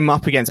 she came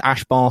up against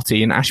Ash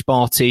Barty, and Ash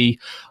Barty,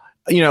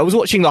 I was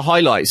watching the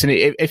highlights and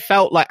it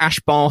felt like Ash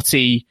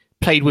Barty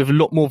played with a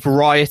lot more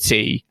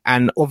variety.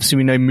 And obviously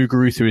we know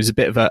Muguruza is a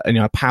bit of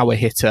a power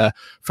hitter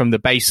from the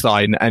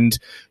baseline. And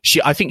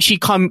I think she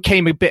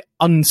came a bit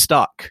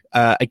unstuck,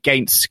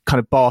 against kind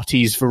of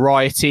Barty's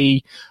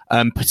variety.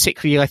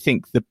 Particularly I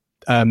think the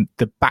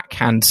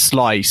backhand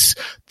slice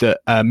that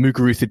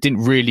Muguruza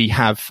didn't really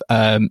have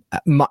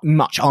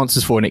much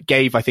answers for, and it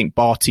gave, I think,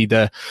 Barty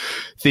the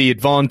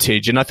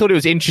advantage. And I thought it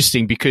was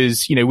interesting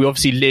because we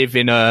obviously live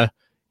in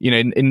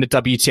in the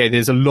WTA,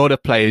 there's a lot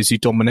of players who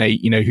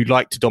dominate, who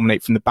like to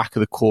dominate from the back of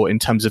the court in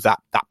terms of that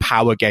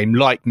power game,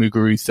 like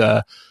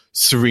Muguruza,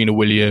 Serena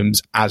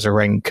Williams,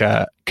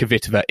 Azarenka,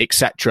 Kvitova,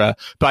 etc.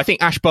 But I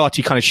think Ash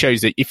Barty kind of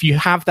shows that if you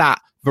have that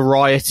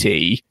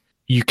variety,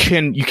 you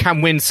can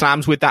win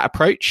slams with that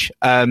approach.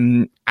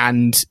 It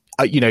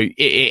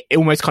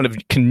almost kind of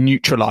can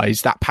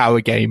neutralize that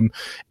power game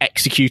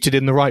executed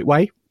in the right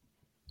way.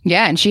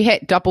 Yeah, and she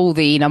hit double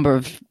the number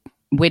of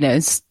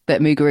winners that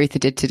Muguruza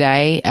did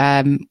today,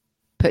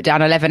 put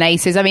down 11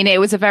 aces. I mean, it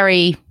was a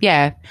very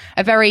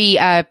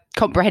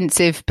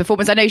comprehensive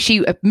performance. I know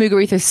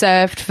Muguruza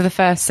served for the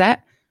first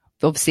set,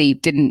 obviously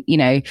didn't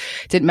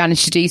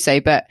manage to do so,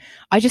 but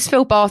I just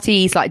feel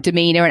Barty's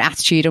demeanor and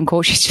attitude on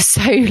court, she's just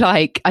so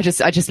I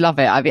just love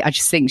it. I mean, I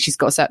just think she's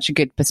got such a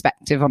good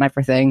perspective on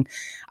everything,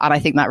 and I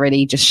think that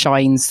really just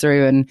shines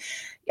through. And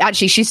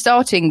actually, she's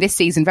starting this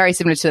season very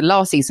similar to the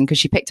last season because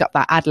she picked up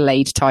that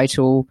Adelaide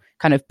title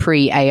kind of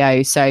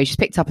pre-AO. So she's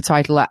picked up a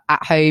title at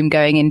home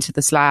going into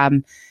the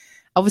Slam.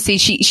 Obviously,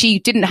 she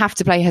didn't have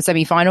to play her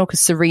semi-final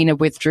because Serena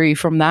withdrew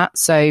from that.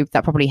 So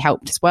that probably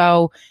helped as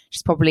well.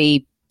 She's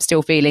probably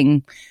still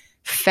feeling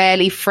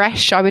fairly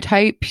fresh, I would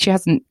hope. She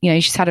hasn't,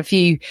 she's had a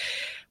few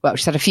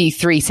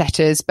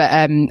 3-setters,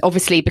 but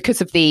obviously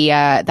because of the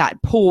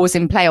that pause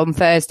in play on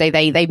Thursday,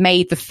 they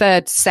made the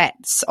third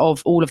sets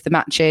of all of the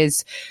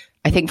matches.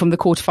 I think from the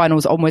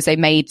quarterfinals onwards, they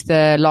made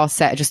the last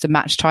set just a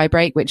match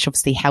tiebreak, which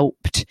obviously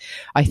helped,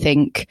 I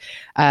think,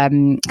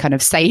 kind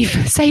of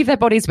save their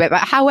bodies a bit. But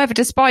however,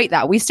 despite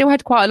that, we still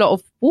had quite a lot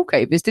of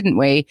walkovers, didn't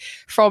we?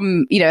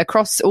 From,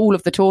 across all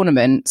of the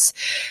tournaments,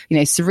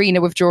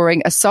 Serena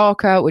withdrawing,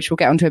 Osaka, which we'll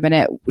get onto in a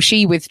minute,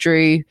 she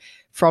withdrew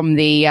from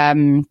the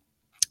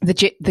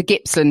the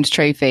Gippsland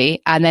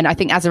Trophy, and then I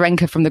think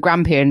Azarenka from the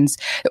Grampians,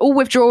 all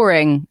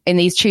withdrawing in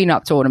these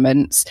tune-up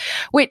tournaments,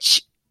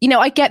 which, you know,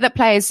 I get that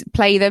players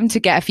play them to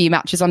get a few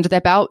matches under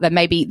their belt. Then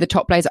maybe the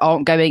top players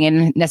aren't going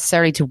in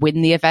necessarily to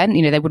win the event.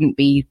 You know, they wouldn't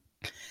be,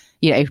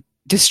 you know,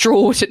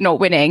 distraught at not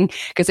winning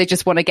because they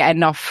just want to get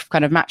enough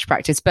kind of match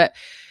practice. But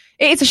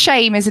it's a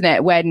shame, isn't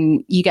it,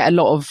 when you get a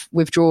lot of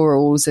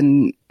withdrawals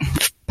and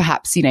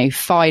perhaps, you know,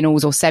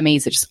 finals or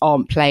semis that just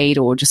aren't played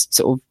or just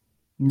sort of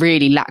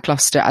really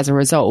lackluster as a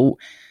result.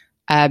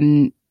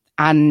 And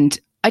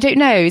I don't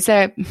know,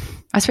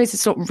 I suppose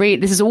it's not really,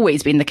 this has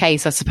always been the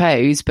case, I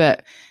suppose,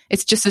 but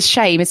it's just a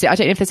shame, isn't it? I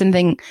don't know if there's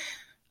anything,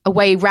 a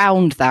way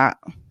round that.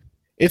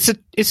 It's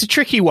a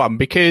tricky one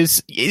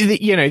because,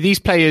 you know, these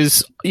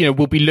players, you know,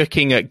 will be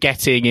looking at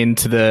getting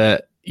into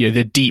the, you know,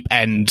 the deep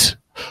end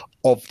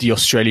of the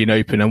Australian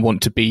Open and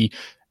want to be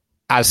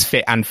as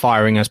fit and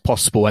firing as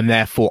possible, and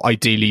therefore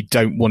ideally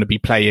don't want to be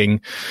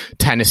playing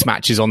tennis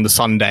matches on the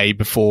Sunday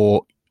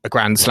before a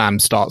Grand Slam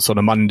starts on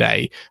a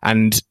Monday.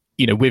 And,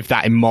 you know, with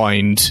that in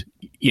mind,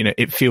 you know,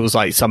 it feels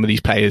like some of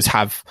these players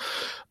have,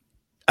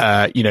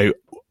 you know,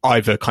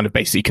 either kind of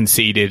basically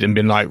conceded and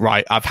been like,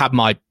 right, I've had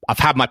my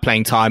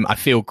playing time. I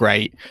feel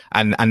great.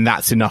 And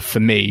that's enough for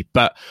me.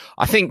 But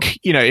I think,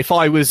 you know,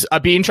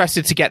 I'd be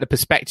interested to get the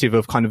perspective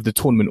of kind of the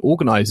tournament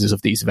organizers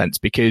of these events,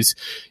 because,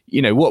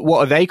 you know, what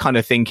are they kind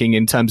of thinking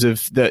in terms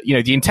of the, you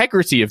know, the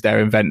integrity of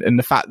their event and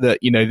the fact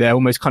that, you know, they're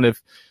almost kind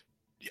of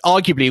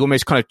arguably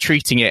almost kind of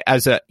treating it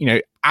as a, you know,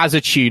 as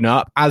a tune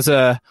up,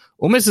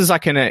 almost as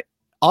like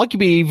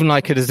arguably even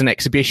like it as an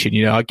exhibition.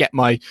 You know, I get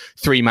my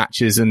 3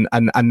 matches and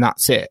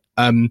that's it.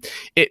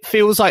 It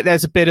feels like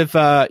there's a bit of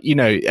a, you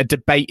know, a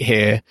debate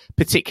here,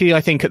 particularly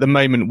I think at the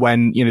moment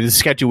when, you know, the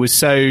schedule is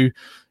so,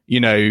 you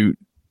know,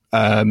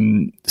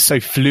 so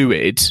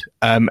fluid,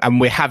 and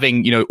we're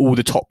having, you know, all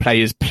the top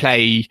players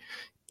play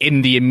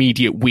in the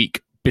immediate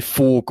week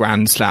before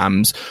Grand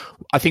Slams.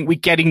 I think we're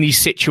getting these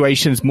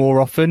situations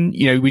more often.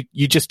 You know,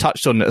 you just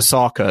touched on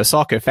Osaka.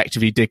 Osaka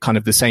effectively did kind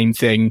of the same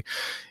thing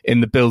in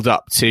the build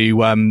up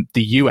to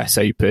the US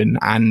Open.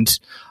 And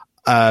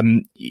I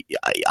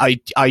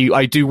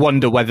do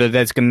wonder whether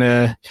there's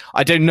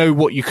I don't know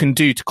what you can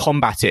do to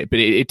combat it, but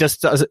it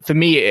just does, for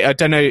me, I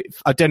don't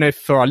know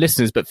for our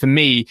listeners, but for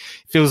me, it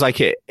feels like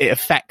it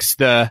affects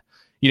the,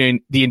 you know,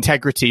 the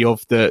integrity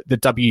of the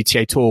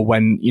WTA tour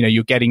when, you know,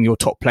 you're getting your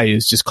top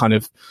players just kind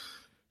of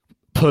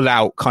pull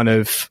out kind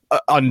of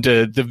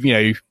under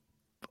the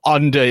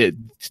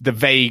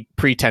vague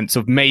pretense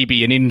of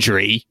maybe an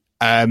injury,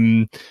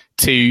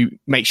 to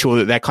make sure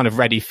that they're kind of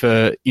ready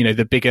for, you know,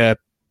 the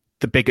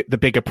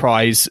bigger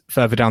prize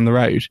further down the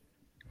road.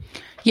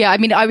 Yeah, I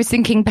mean, I was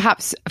thinking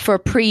perhaps for a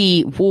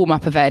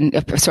pre-warm-up event,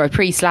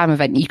 pre-slam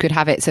event, you could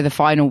have it so the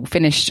final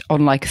finished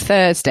on like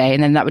Thursday,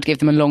 and then that would give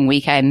them a long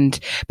weekend.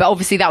 But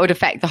obviously that would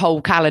affect the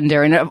whole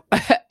calendar. And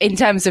in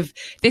terms of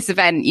this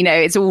event, you know,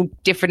 it's all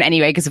different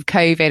anyway because of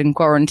COVID and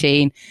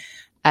quarantine.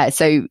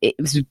 So it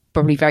was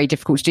probably very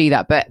difficult to do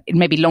that. But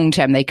maybe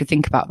long-term they could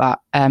think about that.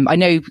 I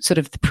know sort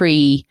of the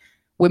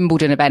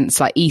pre-Wimbledon events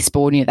like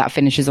Eastbourne, you know, that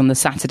finishes on the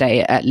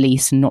Saturday at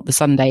least and not the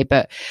Sunday.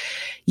 But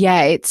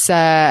yeah, it's...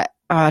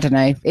 I don't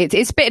know.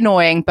 It's a bit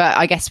annoying, but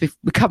I guess we've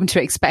come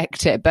to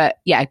expect it. But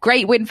yeah,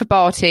 great win for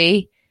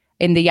Barty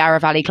in the Yarra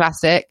Valley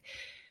Classic.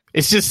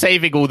 It's just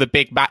saving all the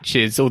big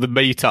matches, all the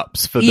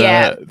meetups for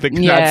the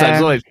Grand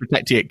Slams, always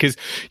protecting it. Because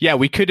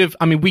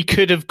we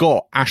could have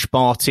got Ash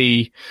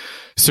Barty,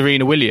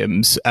 Serena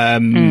Williams.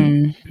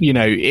 You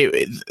know,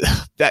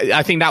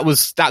 I think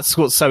that's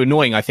what's so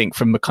annoying. I think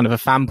from a kind of a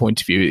fan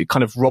point of view, it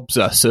kind of robs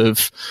us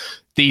of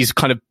these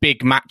kind of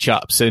big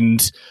matchups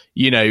and,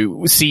 you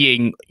know,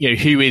 seeing, you know,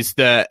 who is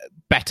the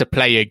better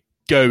player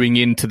going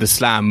into the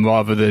slam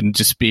rather than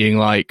just being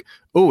like,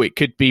 oh, it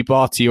could be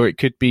Barty or it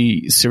could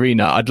be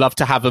Serena. I'd love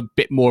to have a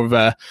bit more of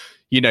a,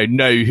 you know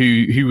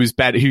who was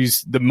better,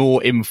 who's the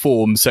more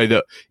informed, so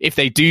that if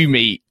they do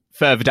meet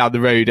further down the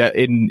road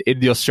in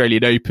the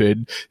Australian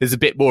Open, there's a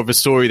bit more of a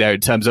story there in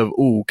terms of,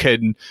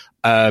 can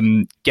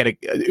Barty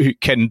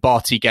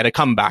get a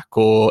comeback,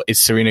 or is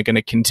Serena going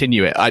to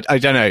continue it? I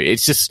don't know. It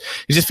just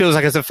feels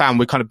like as a fan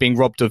we're kind of being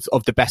robbed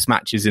of the best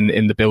matches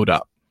in the build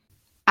up.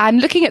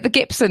 And looking at the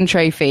Gippsland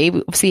Trophy,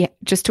 obviously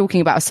just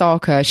talking about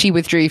Osaka, she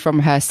withdrew from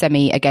her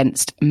semi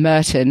against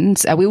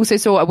Mertens. We also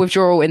saw a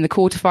withdrawal in the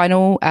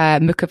quarterfinal,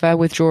 Mukova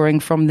withdrawing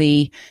from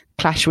the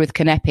clash with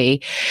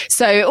Kanepi.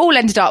 So it all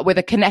ended up with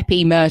a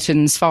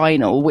Kanepi-Mertens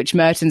final, which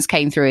Mertens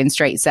came through in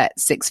straight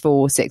sets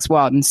 6-4,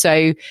 6-1.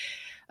 So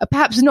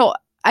perhaps not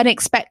an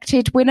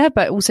expected winner,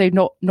 but also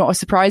not a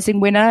surprising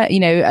winner. You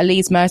know,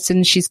 Elise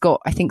Mertens, she's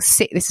got, I think,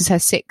 this is her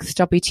 6th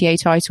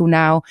WTA title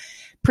now.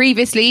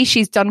 Previously,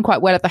 she's done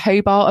quite well at the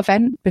Hobart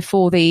event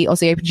before the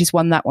Aussie Open. She's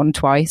won that one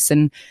twice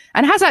and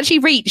has actually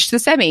reached the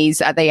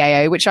semis at the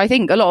AO, which I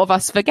think a lot of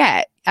us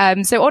forget.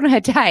 So on her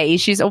day,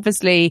 she's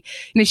obviously,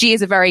 you know, she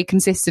is a very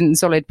consistent and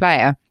solid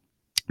player.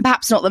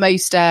 Perhaps not the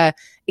most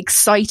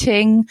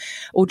exciting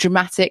or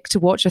dramatic to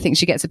watch. I think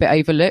she gets a bit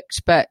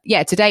overlooked. But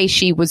yeah, today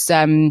she was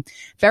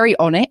very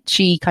on it.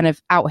 She kind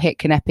of out-hit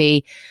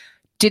Kanepi,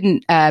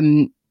 didn't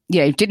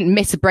didn't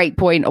miss a break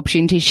point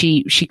opportunity.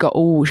 She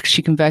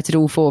converted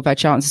all 4 of her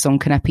chances on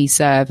Kanepi's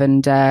serve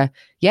and,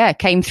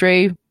 came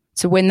through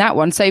to win that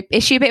one. So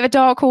is she a bit of a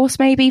dark horse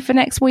maybe for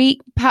next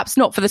week? Perhaps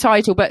not for the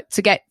title, but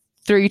to get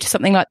through to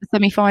something like the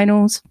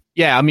semi-finals?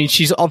 Yeah, I mean,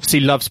 she's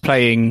obviously loves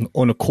playing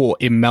on a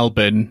court in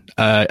Melbourne.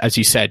 As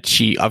you said,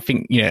 I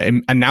think,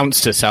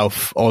 announced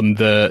herself on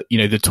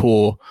the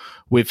tour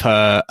with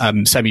her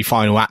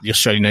semi-final at the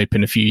Australian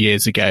Open a few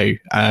years ago.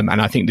 And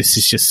I think this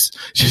is just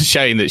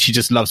showing that she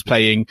just loves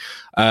playing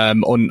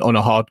on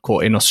a hard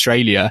court in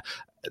Australia.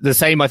 The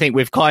same, I think,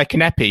 with Kaia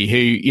Kanepi,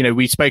 who,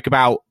 we spoke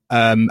about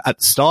at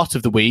the start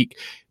of the week,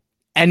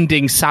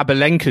 ending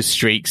Sabalenka's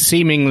streak,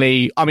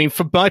 seemingly, I mean,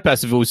 from my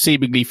personal view,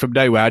 seemingly from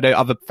nowhere. I know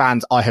other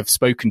fans I have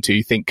spoken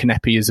to think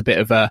Kanepi is a bit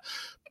of a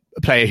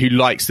player who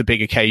likes the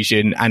big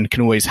occasion and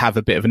can always have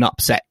a bit of an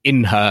upset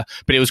in her.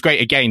 But it was great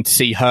again to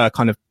see her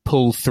kind of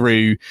pull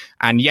through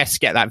and, yes,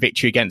 get that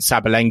victory against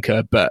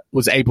Sabalenka, but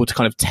was able to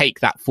kind of take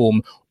that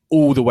form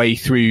all the way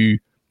through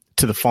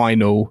to the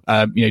final,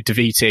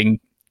 defeating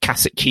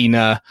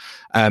Kasatkina,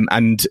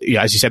 and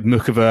as you said,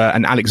 Mukova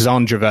and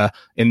Alexandrova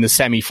in the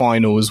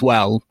semi-final as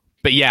well.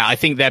 But yeah, I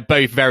think they're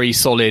both very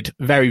solid,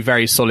 very,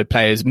 very solid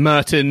players.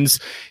 Mertens,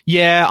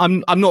 yeah,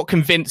 I'm not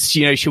convinced,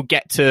 she'll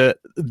get to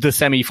the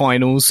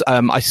semi-finals.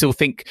 I still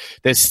think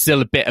there's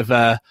still a bit of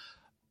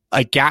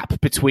a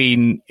gap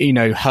between,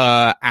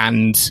 her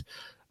and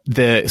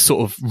the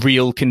sort of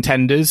real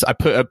contenders. I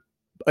put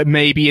her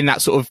maybe in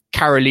that sort of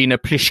Karolina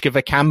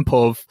Pliskova camp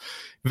of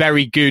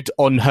very good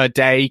on her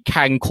day,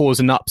 can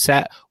cause an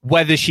upset.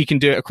 Whether she can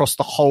do it across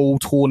the whole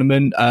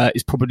tournament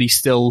is probably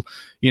still,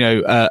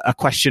 a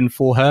question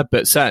for her.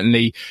 But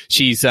certainly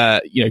she's,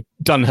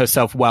 done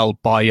herself well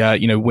by,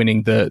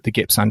 winning the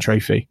Gippsland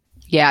Trophy.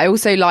 Yeah, I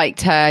also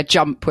liked her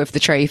jump with the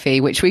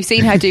trophy, which we've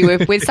seen her do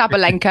with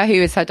Sabalenka, who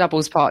is her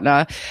doubles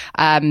partner.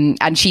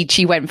 And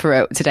she went for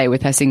it today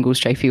with her singles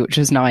trophy, which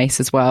was nice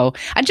as well.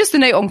 And just a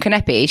note on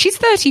Kanepi, she's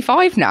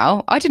 35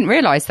 now. I didn't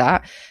realise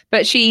that.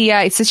 But she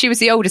was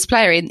the oldest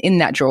player in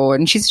that draw,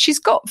 and she's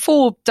got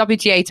 4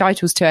 WTA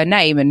titles to her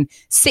name and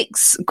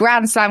 6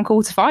 Grand Slam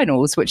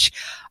quarterfinals, which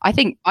I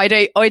think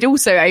I'd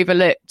also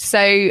overlooked.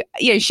 So,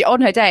 she,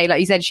 on her day,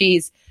 like you said,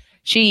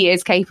 she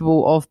is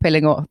capable of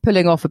pulling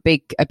off a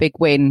big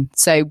win.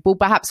 So we'll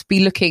perhaps be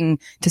looking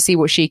to see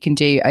what she can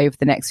do over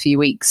the next few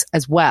weeks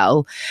as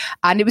well.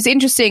 And it was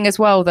interesting as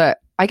well that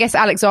I guess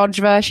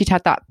Alexandrova, she'd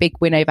had that big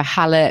win over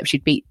Halep.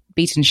 She'd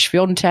beaten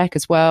Swiatek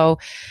as well.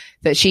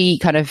 That she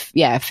kind of,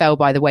 fell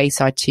by the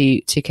wayside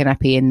to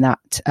Kanepi in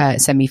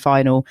that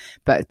semi-final,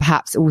 but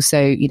perhaps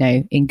also,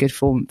 in good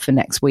form for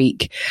next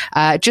week.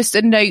 Just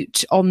a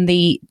note on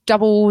the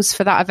doubles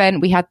for that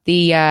event. We had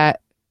the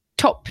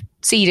top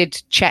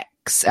seeded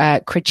Czechs,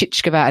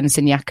 Krejcikova and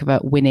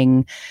Siniakova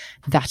winning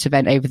that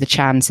event over the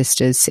Chan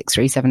sisters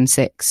 6-3,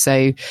 7-6.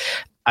 So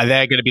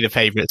they're going to be the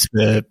favourites for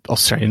the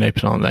Australian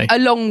Open, aren't they?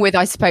 Along with,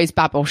 I suppose,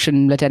 Babos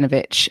and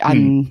Mladenovic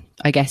and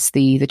I guess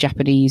the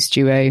Japanese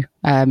duo,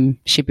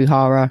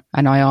 Shibuhara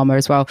and Ayama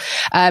as well.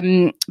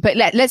 But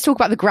let's talk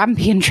about the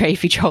Grampian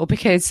Trophy, Joel,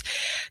 because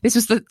this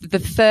was the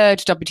third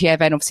WTA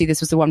event. Obviously,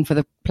 this was the one for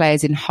the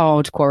players in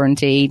hard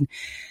quarantine.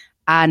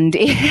 And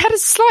it had a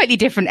slightly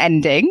different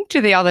ending to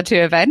the other 2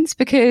 events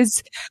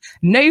because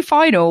no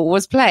final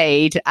was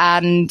played.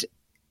 And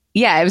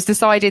it was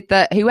decided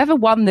that whoever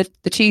won the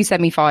 2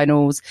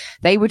 semi-finals,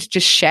 they would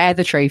just share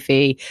the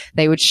trophy.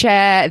 They would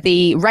share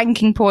the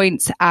ranking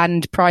points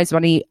and prize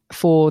money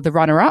for the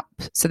runner-up.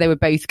 So they would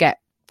both get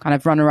kind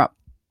of runner-up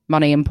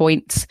money and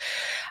points.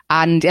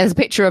 And there's a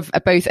picture of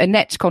both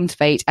Annette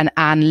Kontaveit and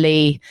Anne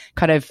Lee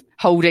kind of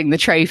holding the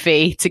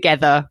trophy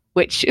together,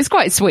 which is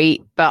quite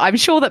sweet. But I'm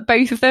sure that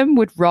both of them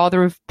would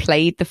rather have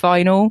played the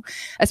final,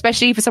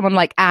 especially for someone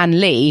like Anne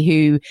Lee,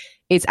 who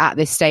is at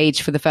this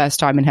stage for the first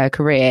time in her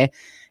career,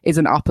 is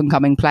an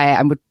up-and-coming player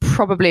and would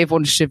probably have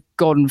wanted to have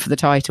gone for the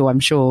title, I'm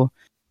sure.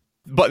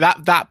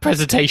 But that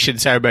presentation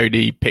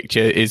ceremony picture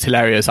is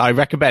hilarious. I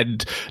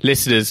recommend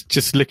listeners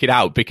just look it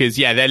out because,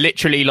 they're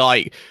literally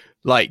like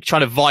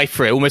trying to vie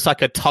for it, almost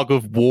like a tug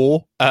of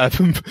war,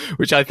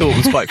 which I thought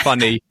was quite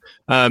funny.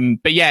 But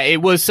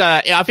it was,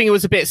 I think it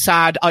was a bit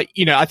sad. I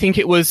think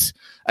it was,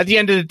 at the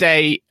end of the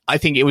day, I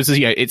think it was,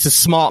 it's a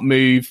smart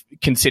move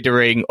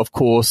considering, of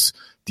course,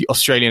 the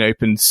Australian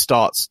Open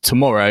starts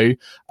tomorrow.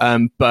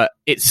 But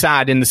it's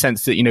sad in the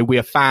sense that, we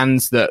are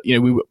fans that,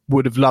 we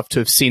would have loved to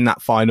have seen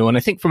that final. And I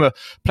think from a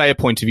player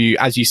point of view,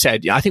 as you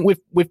said, I think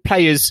with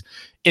players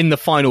in the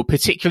final,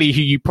 particularly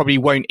who you probably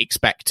won't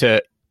expect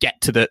to get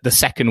to the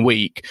second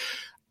week.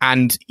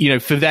 And,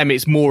 for them,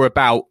 it's more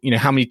about,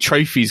 how many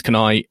trophies can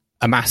I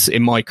amass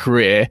in my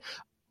career?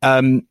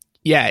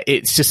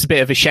 It's just a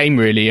bit of a shame,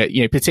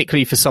 really,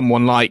 particularly for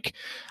someone like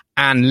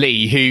Anne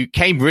Lee, who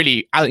came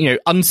really,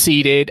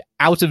 unseeded,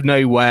 out of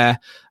nowhere,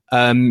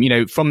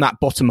 from that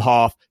bottom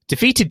half,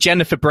 defeated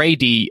Jennifer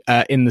Brady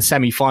in the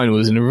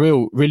semi-finals in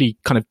a really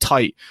kind of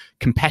tight,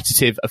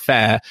 competitive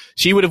affair.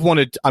 She would have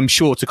wanted, I'm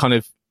sure, to kind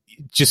of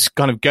just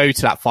kind of go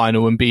to that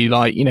final and be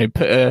like,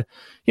 put a,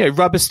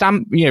 rubber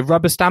stamp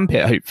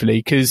it, hopefully,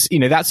 because,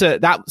 that's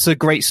a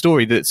great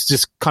story that's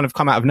just kind of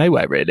come out of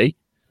nowhere, really.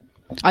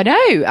 I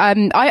know.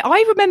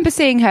 I remember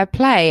seeing her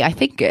play, I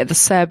think at the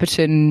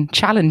Surbiton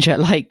Challenger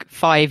like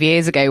 5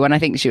 years ago when I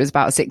think she was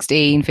about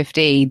 16,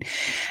 15.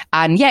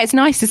 And yeah, it's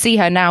nice to see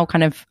her now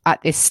kind of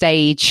at this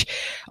stage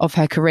of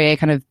her career,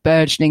 kind of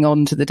burgeoning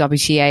on to the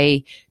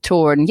WTA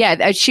tour. And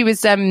yeah, she was,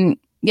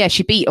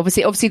 she beat,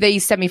 obviously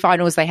these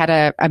semi-finals, they had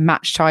a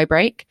match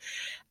tiebreak,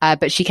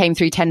 but she came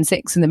through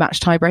 10-6 in the match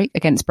tiebreak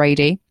against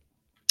Brady,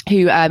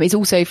 who is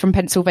also from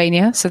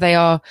Pennsylvania. So they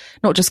are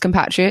not just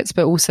compatriots,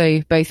 but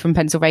also both from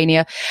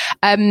Pennsylvania.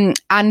 And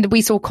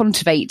we saw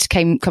Contivate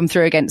come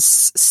through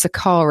against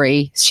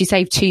Sakari. She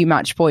saved 2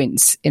 match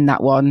points in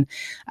that one,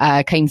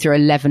 came through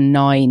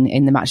 11-9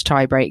 in the match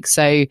tiebreak.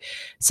 So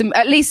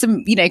at least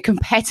some,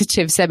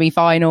 competitive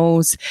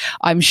semi-finals.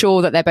 I'm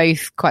sure that they're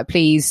both quite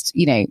pleased,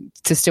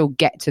 to still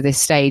get to this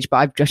stage.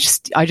 But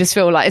I just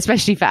feel like,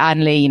 especially for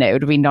Anne Lee, it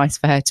would have been nice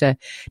for her to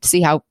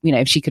see how,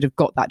 if she could have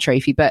got that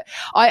trophy. But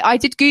I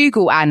did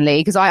Google Anne Lee,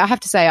 because I have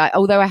to say,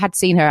 although I had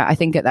seen her, I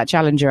think at that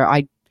Challenger,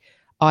 I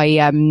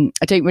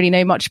don't really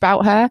know much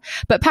about her,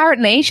 but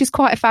apparently she's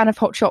quite a fan of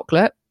hot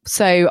chocolate.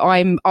 So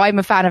I'm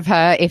a fan of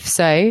her, if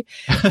so.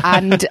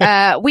 And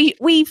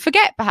we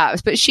forget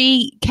perhaps, but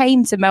she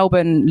came to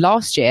Melbourne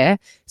last year,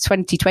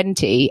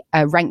 2020,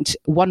 ranked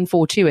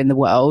 142 in the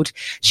world.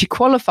 She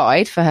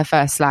qualified for her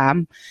first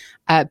slam,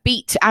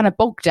 beat Anna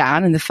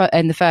Bogdan in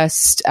the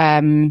first.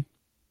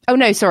 Oh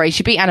no, sorry.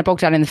 She beat Anna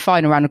Bogdan in the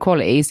final round of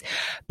qualies,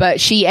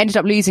 but she ended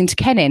up losing to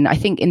Kenin, I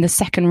think, in the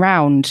second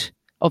round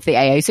of the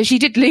AO. So she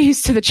did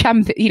lose to the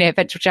champion,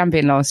 eventual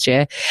champion last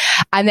year.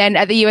 And then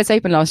at the US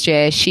Open last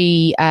year,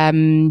 she,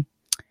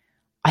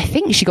 I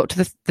think she got to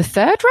the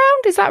third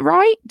round. Is that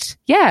right?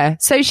 Yeah.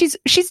 So she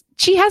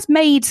has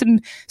made some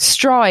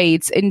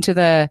strides into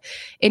the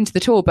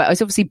tour, but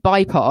it's obviously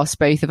bypassed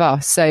both of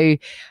us. So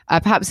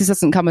perhaps this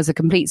doesn't come as a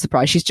complete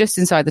surprise. She's just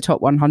inside the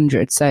top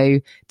 100. So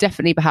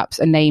definitely perhaps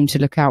a name to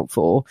look out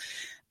for.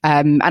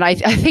 And I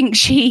think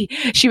she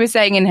was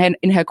saying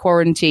in her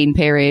quarantine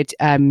period,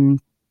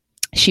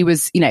 she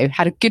was,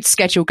 had a good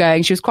schedule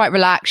going. She was quite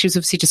relaxed. She was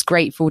obviously just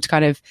grateful to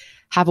kind of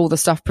have all the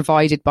stuff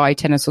provided by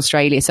Tennis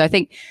Australia. So I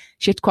think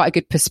she had quite a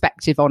good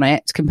perspective on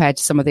it compared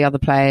to some of the other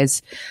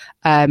players.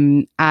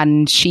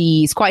 And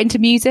she's quite into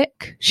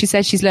music. She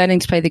says she's learning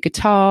to play the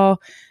guitar.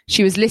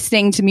 She was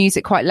listening to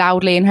music quite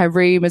loudly in her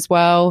room as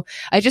well.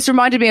 It just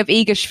reminded me of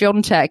Iga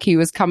Swiatek, who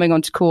was coming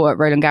onto court at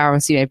Roland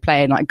Garros,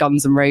 playing like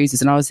Guns N'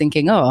 Roses. And I was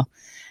thinking,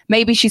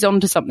 maybe she's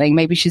onto something.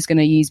 Maybe she's going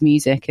to use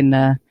music in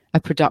a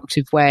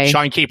productive way.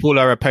 Try and keep all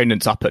her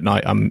opponents up at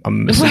night. I'm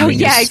well,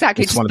 yeah,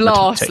 exactly. Just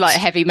blast like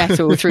heavy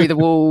metal through the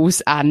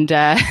walls, and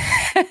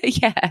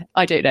yeah,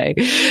 I don't know,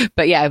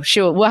 but yeah,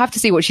 sure. We'll have to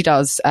see what she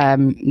does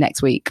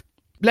next week.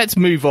 Let's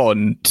move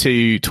on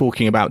to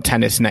talking about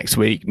tennis next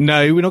week.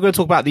 No, we're not going to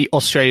talk about the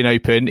Australian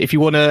Open. If you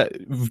want to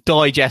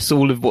digest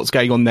all of what's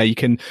going on there, you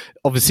can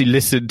obviously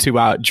listen to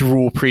our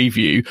draw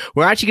preview.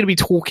 We're actually going to be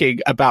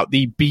talking about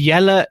the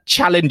Biella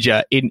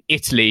Challenger in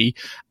Italy.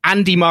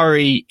 Andy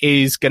Murray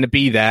is going to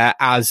be there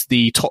as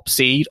the top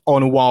seed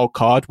on a wild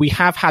card. We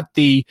have had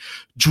the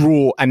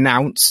draw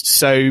announced.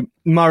 So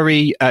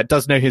Murray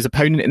does know his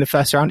opponent in the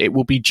first round. It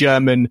will be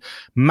German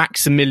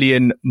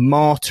Maximilian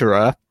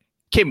Marterer.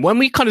 Kim, when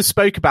we kind of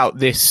spoke about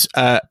this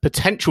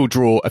potential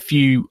draw a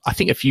few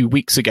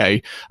weeks ago,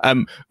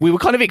 we were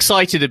kind of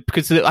excited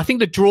because I think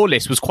the draw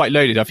list was quite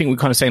loaded. I think we were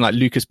kind of saying like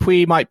Lucas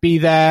Pouille might be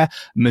there,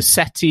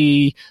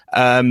 Musetti,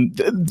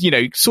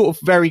 sort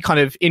of very kind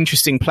of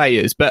interesting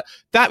players, but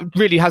that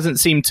really hasn't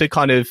seemed to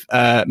kind of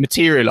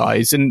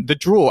materialize. And the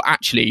draw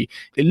actually,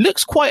 it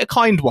looks quite a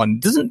kind one.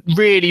 It doesn't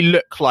really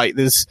look like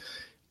there's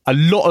a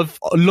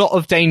lot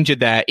of danger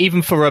there,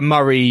 even for a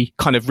Murray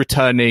kind of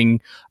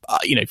returning,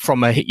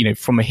 from a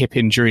hip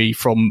injury,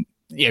 from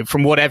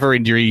whatever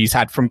injury he's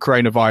had from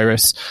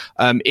coronavirus.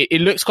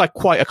 It looks like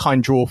quite a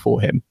kind draw for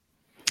him.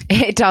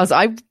 It does.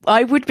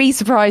 I would be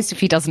surprised if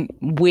he doesn't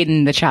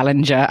win the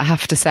Challenger, I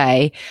have to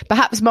say.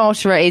 Perhaps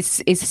Marterer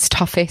is his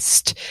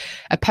toughest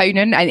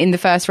opponent and in the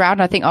first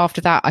round. I think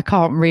after that, I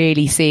can't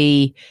really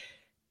see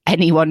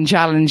anyone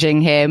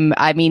challenging him.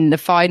 I mean, the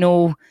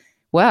final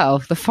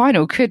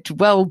could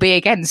well be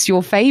against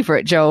your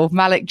favourite, Joel,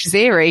 Malik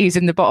Jaziri, who's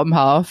in the bottom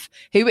half.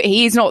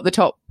 He's not the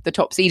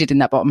top seeded in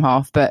that bottom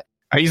half, but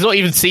he's not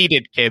even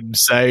seeded, Kim.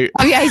 So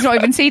he's not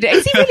even seeded.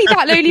 Is he really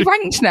that lowly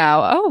ranked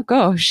now? Oh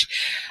gosh,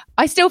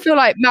 I still feel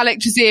like Malik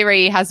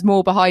Jaziri has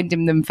more behind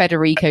him than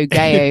Federico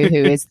Gao,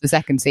 who is the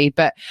second seed.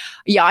 But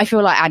yeah, I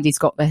feel like Andy's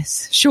got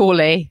this.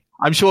 Surely.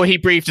 I'm sure he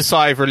breathed a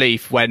sigh of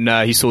relief when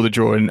he saw the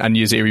draw and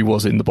Jaziri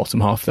was in the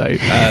bottom half, though.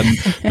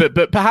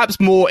 But perhaps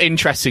more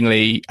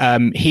interestingly,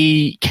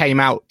 he came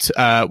out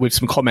with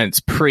some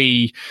comments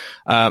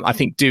I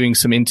think, doing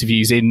some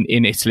interviews in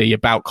Italy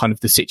about kind of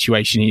the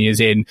situation he is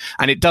in.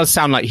 And it does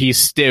sound like he's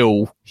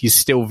still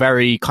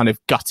very kind of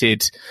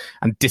gutted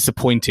and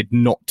disappointed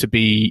not to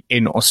be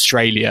in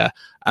Australia.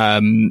 I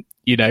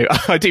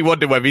do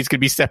wonder whether he's going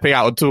to be stepping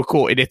out onto a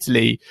court in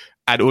Italy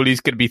and all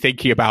he's going to be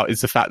thinking about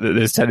is the fact that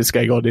there's tennis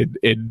going on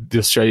in the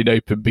Australian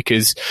Open,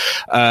 because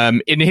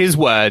in his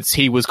words,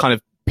 he was kind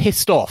of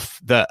pissed off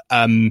that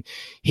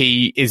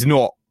he is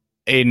not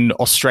in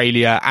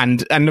Australia.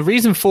 And the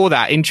reason for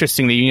that,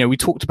 interestingly, we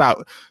talked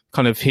about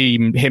kind of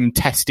him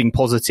testing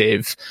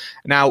positive.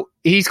 Now,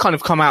 he's kind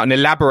of come out and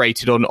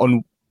elaborated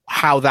on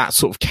how that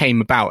sort of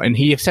came about. And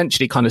he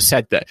essentially kind of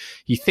said that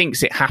he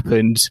thinks it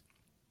happened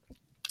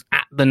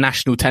at the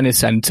National Tennis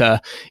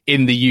Centre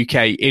in the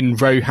UK in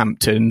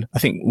Roehampton, I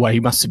think, where he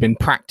must have been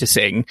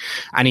practicing.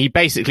 And he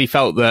basically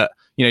felt that,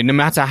 no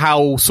matter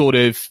how sort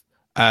of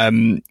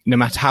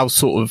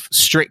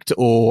strict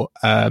or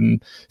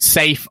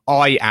safe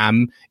I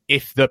am,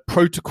 if the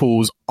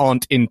protocols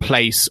aren't in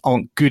place,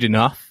 aren't good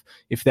enough,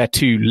 if they're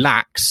too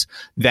lax,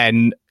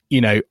 then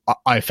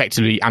I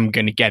effectively am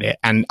going to get it.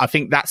 And I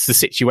think that's the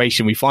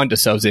situation we find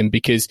ourselves in,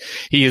 because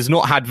he has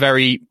not had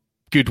very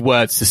good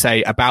words to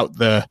say about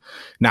the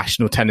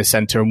National Tennis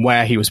Centre and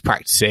where he was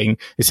practicing,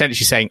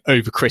 essentially saying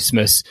over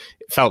Christmas,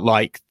 it felt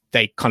like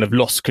they kind of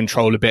lost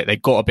control a bit. They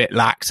got a bit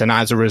lax. And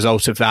as a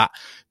result of that,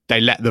 they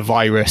let the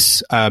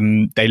virus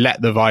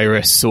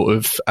sort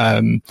of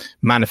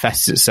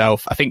manifest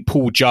itself. I think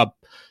Paul Jubb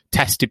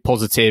tested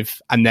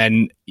positive, and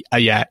then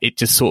it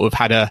just sort of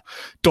had a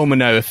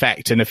domino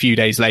effect. And a few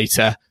days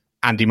later,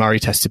 Andy Murray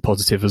tested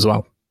positive as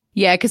well.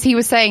 Yeah, because he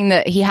was saying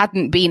that he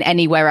hadn't been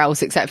anywhere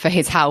else except for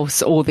his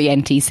house or the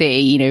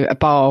NTC, a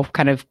bar,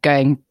 kind of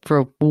going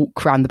for a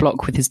walk around the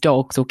block with his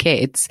dogs or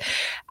kids.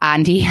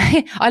 And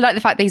I like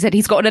the fact that he said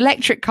he's got an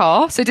electric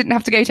car, so didn't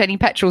have to go to any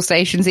petrol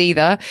stations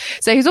either.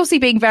 So he's obviously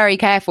being very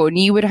careful, and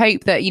you would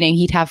hope that,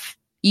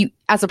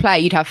 as a player,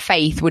 you'd have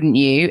faith, wouldn't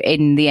you,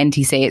 in the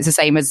NTC? It's the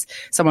same as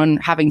someone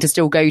having to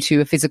still go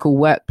to a physical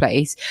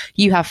workplace.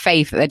 You have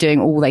faith that they're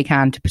doing all they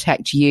can to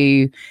protect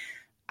you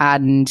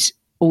and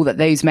all that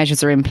those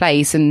measures are in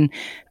place. And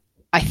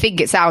I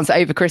think it sounds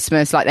over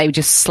Christmas like they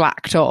just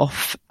slacked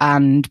off,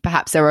 and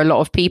perhaps there are a lot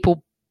of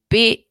people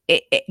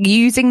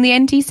using the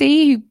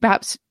NTC who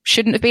perhaps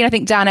shouldn't have been. I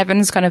think Dan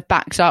Evans kind of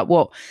backed up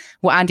what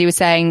Andy was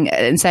saying,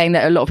 and saying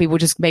that a lot of people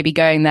just maybe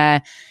going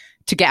there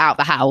to get out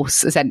the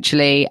house,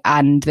 essentially,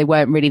 and they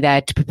weren't really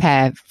there to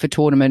prepare for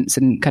tournaments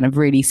and kind of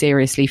really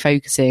seriously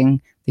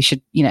focusing. They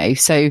should,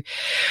 so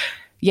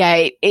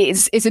yeah,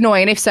 it's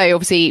annoying. And if so,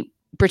 obviously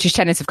British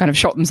tennis have kind of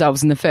shot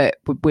themselves in the foot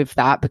with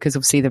that, because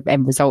obviously the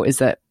end result is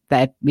that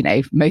their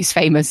most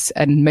famous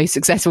and most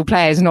successful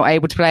players are not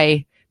able to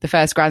play the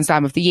first Grand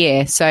Slam of the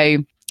year. So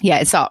yeah,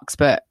 it sucks,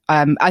 but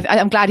I'm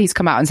glad he's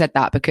come out and said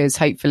that, because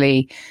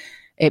hopefully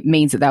it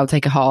means that they'll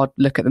take a hard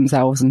look at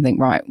themselves and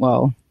think, right,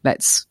 well,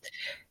 let's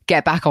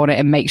get back on it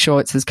and make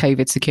sure it's as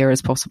COVID secure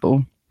as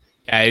possible.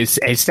 Yeah,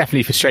 it's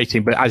definitely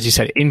frustrating, but as you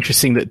said,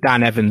 interesting that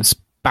Dan Evans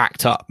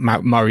backed up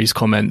Murray's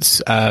comments.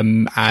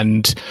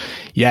 And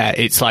yeah,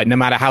 it's like, no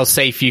matter how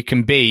safe you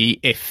can be,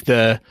 if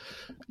the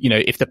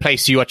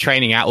place you are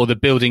training at or the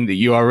building that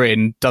you are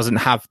in doesn't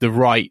have the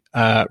right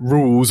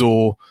rules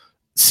or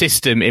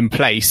system in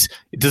place,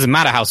 it doesn't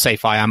matter how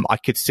safe I am, I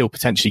could still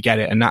potentially get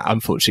it. And that,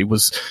 unfortunately,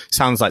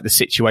 sounds like the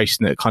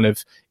situation that kind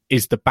of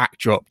is the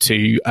backdrop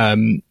to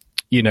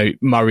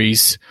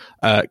Murray's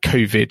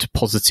COVID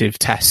positive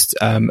test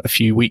a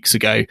few weeks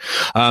ago.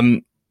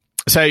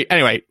 So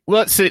anyway,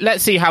 let's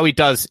see how he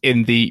does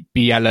in the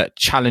Biella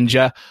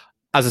Challenger.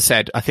 As I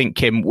said, I think,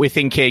 Kim, we're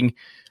thinking,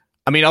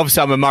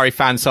 obviously I'm a Murray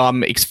fan, so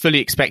I'm fully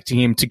expecting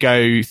him to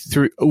go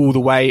through all the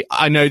way.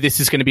 I know this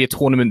is going to be a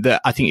tournament that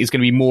I think is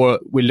going to be more,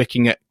 we're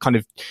looking at kind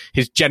of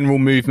his general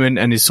movement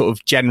and his sort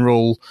of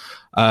general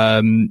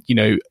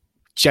just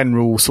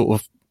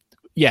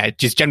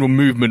general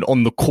movement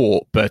on the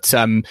court. But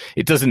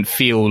it doesn't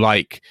feel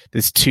like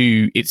it's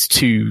too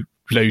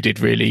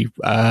loaded, really.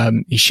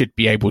 He should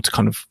be able to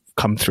kind of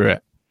come through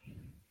it.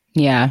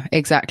 Yeah,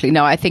 exactly.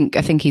 No, I think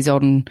he's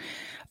on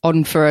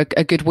for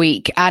a good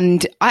week.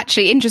 And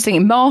actually, interesting,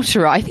 in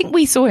Martyra, I think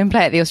we saw him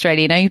play at the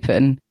Australian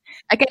Open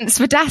against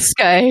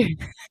Verdasco.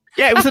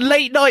 Yeah, it was a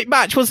late night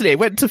match, wasn't it? It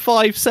went to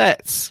 5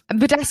 sets.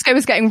 And Verdasco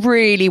was getting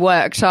really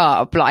worked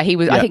up. Like he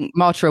was, I think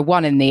Martyra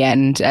won in the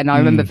end. And I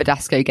remember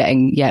Verdasco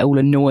getting, all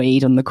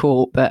annoyed on the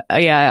court. But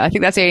I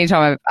think that's the only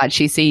time I've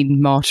actually seen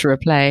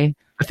Martyra play.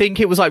 I think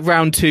it was like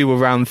round 2 or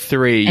round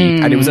 3.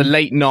 And it was a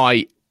late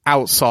night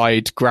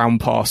outside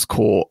ground pass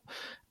court.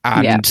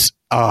 And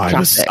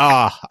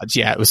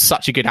it was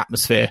such a good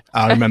atmosphere.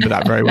 I remember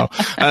that very well.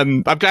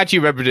 I'm glad you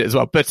remembered it as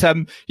well. But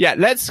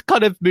let's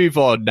kind of move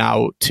on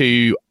now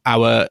to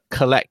our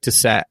collector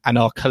set and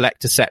our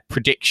collector set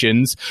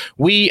predictions.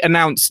 We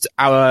announced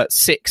our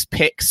 6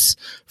 picks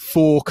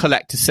for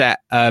collector set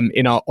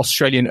in our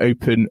Australian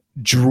Open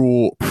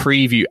draw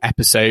preview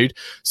episode.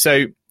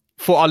 So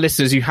for our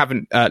listeners who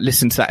haven't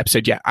listened to that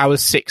episode yet, our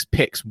 6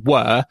 picks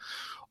were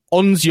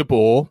Ons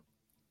Jabeur,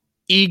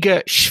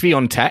 Iga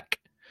Swiatek,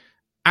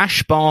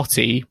 Ash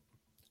Barty,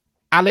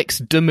 Alex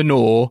de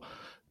Minaur,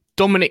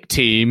 Dominic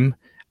Thiem,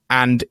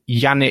 and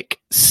Yannick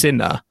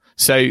Sinner.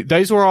 So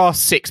those were our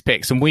 6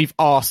 picks, and we've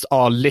asked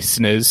our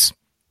listeners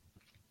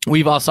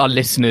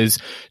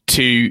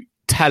to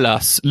tell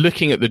us,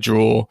 looking at the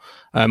draw,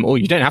 or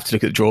you don't have to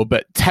look at the draw,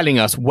 but telling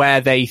us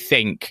where they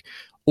think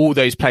all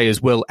those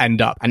players will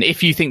end up. And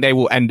if you think they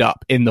will end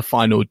up in the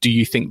final, do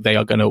you think they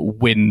are going to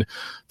win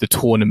the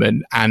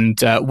tournament?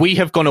 And we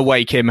have gone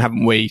away, Kim,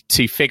 haven't we,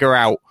 to figure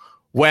out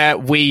where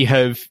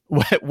these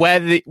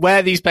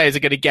players are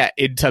going to get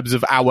in terms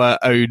of our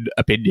own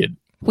opinion.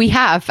 We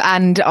have,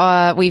 and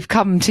we've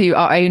come to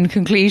our own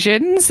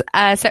conclusions,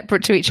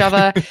 separate to each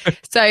other.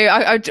 So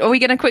are we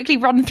going to quickly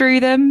run through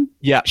them?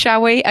 Yeah.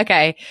 Shall we?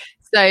 Okay.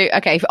 So,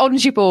 for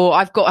Onjibor,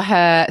 I've got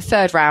her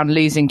third round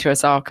losing to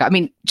Osaka. I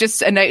mean,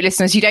 just a note,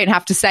 listeners, you don't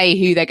have to say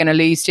who they're going to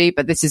lose to,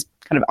 but this is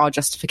kind of our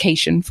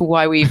justification for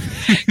why we've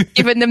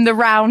given them the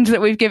round that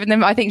we've given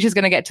them. I think she's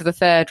going to get to the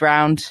third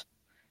round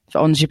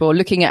for Onjibor,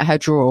 looking at her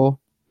draw.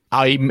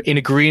 I'm in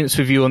agreement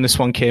with you on this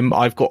one, Kim.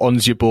 I've got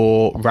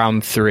Onjibor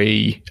round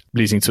 3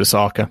 losing to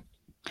Osaka.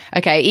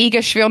 Okay, Iga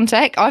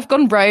Swiatek. I've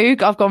gone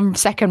rogue. I've gone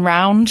second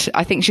round.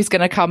 I think she's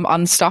going to come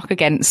unstuck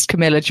against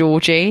Camilla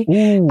Giorgi.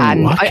 Ooh,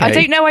 and okay. I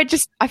don't know.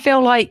 I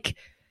feel like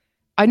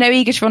I know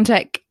Iga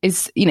Swiatek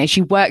is,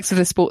 she works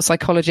with a sports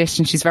psychologist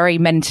and she's very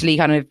mentally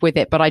kind of with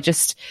it, but I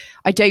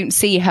don't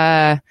see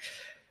her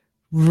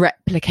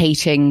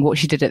replicating what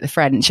she did at the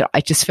French.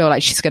 I just feel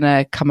like she's going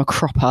to come a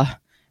cropper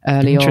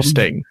early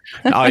Interesting.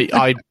 on.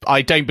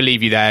 I don't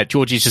believe you there.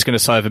 Georgie's just going to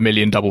serve a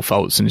million double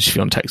faults and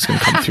Swiatek's going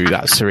to come through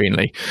that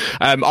serenely.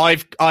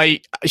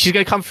 She's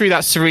going to come through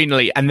that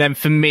serenely and then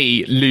for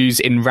me lose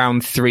in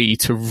round 3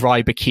 to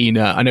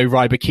Rybakina. I know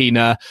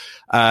Rybakina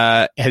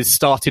has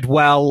started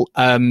well.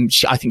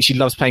 I think she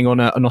loves playing on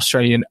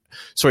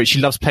she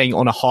loves playing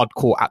on a hard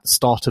court at the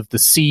start of the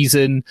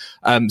season.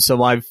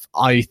 So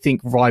I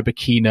think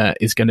Rybakina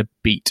is going to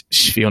beat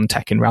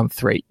Swiatek in round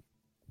 3.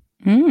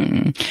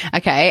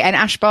 Okay, and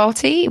Ash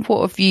Barty,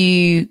 what have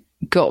you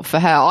got for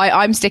her?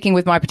 I'm sticking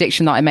with my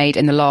prediction that I made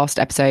in the last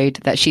episode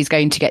that she's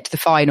going to get to the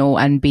final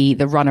and be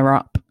the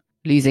runner-up,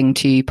 losing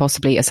to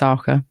possibly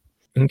Osaka.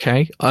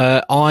 Okay,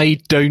 I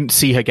don't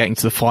see her getting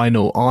to the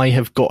final. I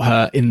have got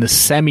her in the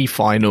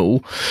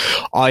semi-final,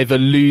 either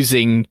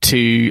losing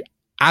to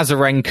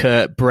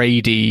Azarenka,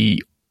 Brady,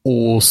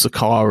 or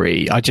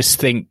Sakari. I just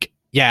think,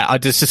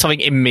 there's just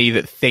something in me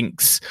that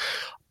thinks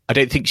I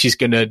don't think she's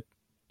going to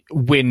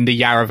win the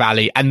Yarra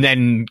Valley and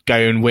then go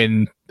and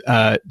win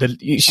I don't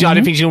think she's going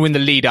to win the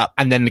lead up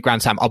and then the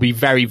Grand Slam. I'll be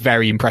very,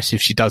 very impressed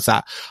if she does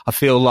that. I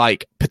feel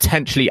like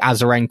potentially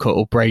Azarenka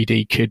or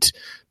Brady could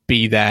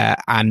be there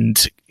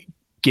and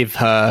give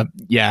her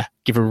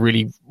a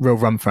really real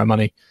run for her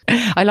money.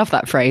 I love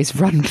that phrase,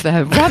 run for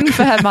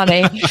her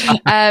money.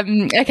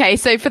 Okay,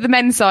 so for the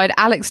men's side,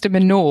 Alex de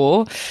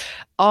Minaur,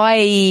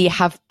 I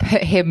have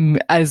put him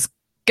as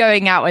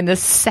going out in the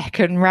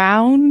second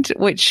round,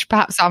 which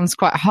perhaps sounds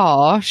quite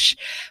harsh,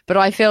 but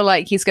I feel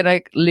like he's going to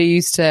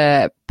lose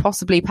to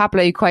possibly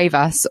Pablo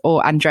Cuevas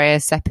or Andrea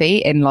Seppi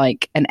in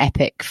like an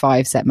epic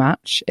 5-set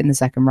match in the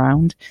second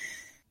round.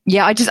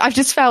 Yeah, I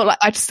just felt like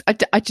I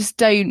just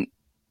couldn't.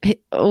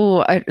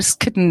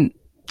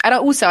 And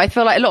I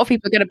feel like a lot of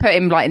people are going to put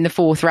him like in the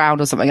fourth round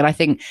or something, and I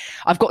think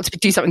I've got to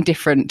do something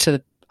different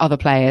to other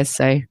players,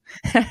 so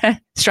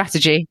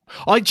strategy.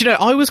 I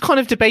was kind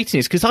of debating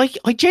this because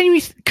I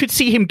genuinely could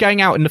see him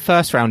going out in the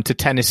first round to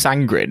Tennis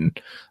Sangrin.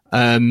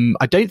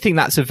 I don't think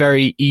that's a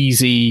very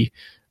easy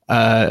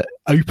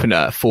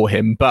opener for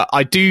him, but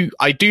I do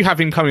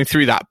have him coming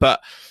through that. But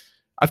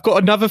I've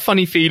got another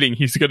funny feeling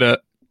he's going to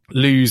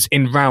lose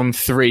in round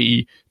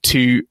 3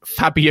 to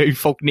Fabio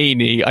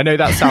Fognini. I know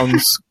that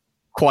sounds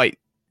quite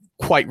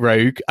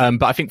rogue,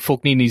 but I think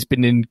Fognini's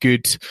been in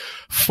good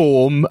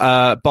form,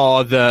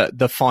 bar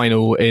the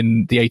final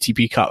in the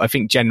ATP Cup. I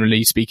think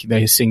generally speaking,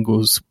 his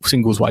singles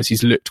wise,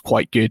 he's looked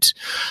quite good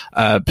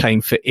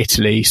playing for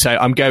Italy. So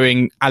I'm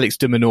going Alex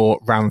de Minaur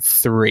round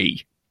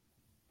 3.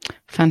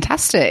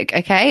 Fantastic.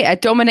 Okay, a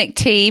Dominic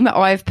Thiem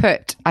I've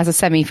put as a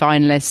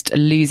semi-finalist,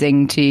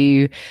 losing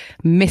to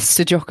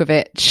Mr.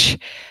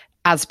 Djokovic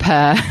as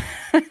per.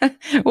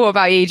 What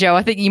about you, Joe?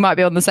 I think you might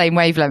be on the same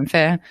wavelength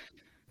here.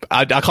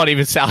 I can't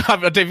even say. I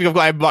don't think I've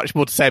got much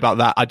more to say about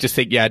that. I just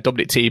think,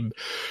 Dominic Thiem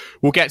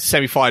will get to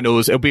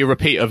semi-finals. It'll be a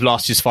repeat of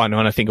last year's final,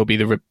 and I think it'll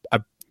be a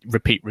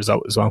repeat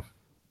result as well.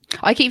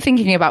 I keep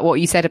thinking about what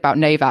you said about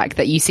Novak,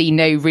 that you see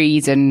no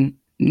reason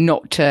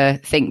not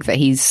to think that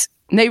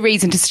no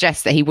reason to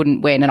suggest that he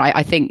wouldn't win, and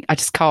I think I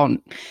just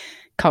can't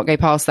go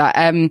past that.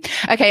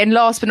 Okay, and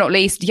last but not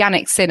least,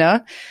 Jannik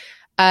Sinner.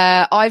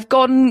 I've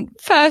gone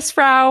first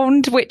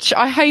round, which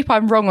I hope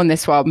I'm wrong on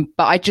this one,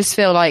 but I just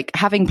feel like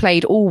having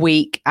played all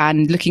week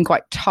and looking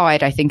quite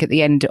tired, I think, at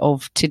the end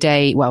of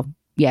today,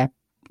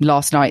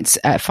 last night's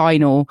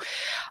final,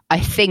 I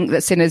think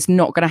that Sinner's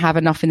not going to have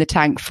enough in the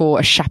tank for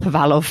a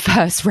Shapovalov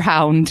first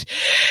round.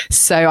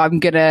 So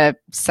I'm going to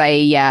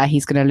say,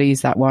 he's going to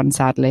lose that one,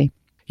 sadly.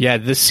 Yeah,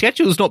 the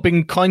schedule's not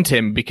been kind to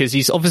him because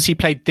he's obviously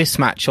played this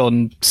match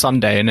on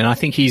Sunday and then I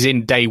think he's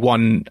in day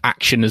one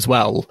action as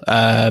well.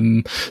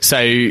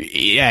 So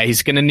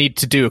he's going to need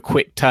to do a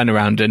quick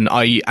turnaround, and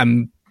I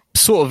am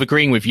sort of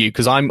agreeing with you,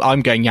 because I'm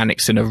going Yannick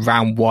Sinner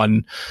round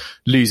 1,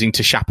 losing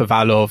to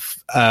Shapovalov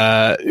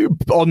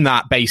on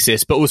that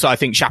basis. But also I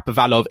think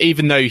Shapovalov,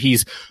 even though he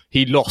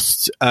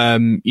lost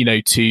to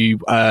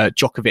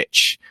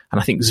Djokovic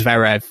and I think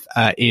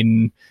Zverev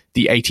in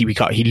the ATP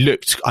Cup, he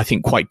looked, I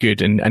think, quite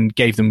good and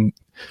gave them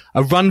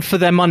a run for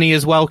their money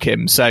as well,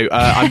 Kim. So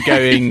I'm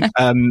going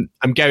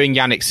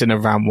Yannick Sinner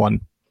round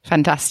 1.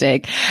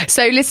 Fantastic.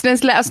 So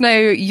listeners, let us know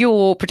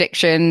your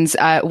predictions.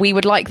 We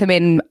would like them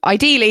in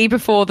ideally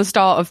before the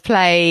start of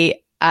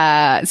play.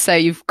 So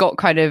you've got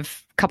kind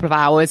of a couple of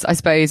hours, I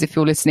suppose, if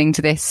you're listening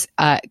to this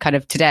kind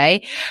of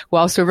today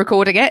whilst we're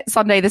recording it,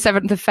 Sunday the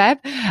 7th of Feb.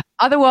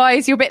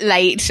 Otherwise, you're a bit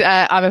late,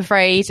 I'm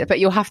afraid, but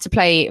you'll have to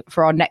play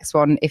for our next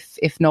one if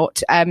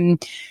not.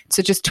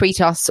 So just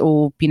tweet us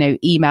or,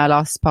 email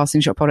us,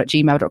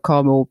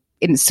 passingshotpod@gmail.com, or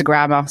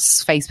Instagram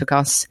us, Facebook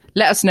us.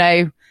 Let us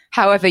know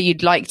however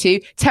you'd like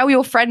to. Tell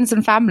your friends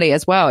and family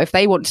as well. If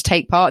they want to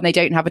take part and they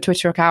don't have a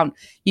Twitter account,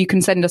 you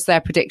can send us their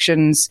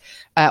predictions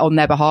on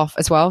their behalf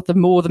as well. The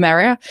more, the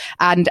merrier.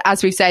 And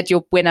as we've said,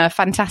 you'll win a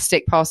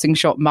fantastic Passing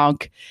Shot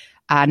mug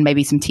and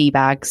maybe some tea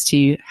bags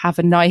to have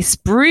a nice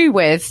brew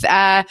with.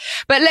 But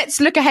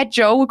let's look ahead,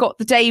 Joel. We've got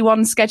the day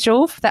 1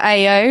 schedule for the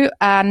AO,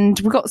 and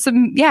we've got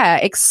some,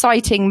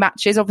 exciting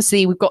matches.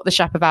 Obviously, we've got the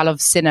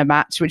Shapovalov-Sinner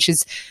match, which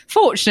is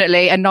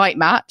fortunately a night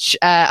match.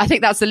 I think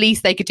that's the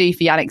least they could do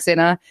for Yannick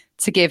Sinner,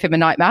 to give him a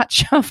night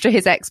match after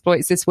his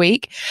exploits this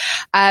week.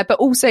 But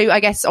also, I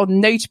guess, on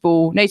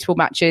notable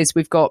matches,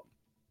 we've got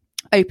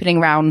opening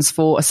rounds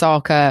for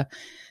Osaka,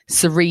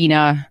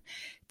 Serena,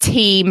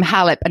 Team,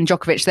 Halep and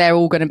Djokovic. They're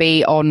all going to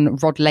be on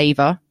Rod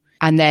Laver.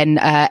 And then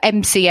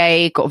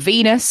MCA got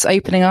Venus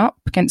opening up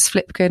against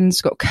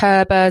Flipkens, got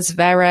Kerber,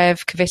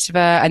 Zverev,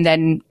 Kvitova, and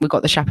then we've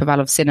got the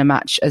Shapovalov-Sinner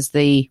match as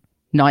the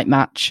night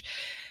match.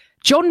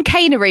 John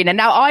Cain Arena.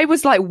 Now, I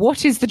was like,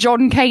 what is the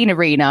John Cain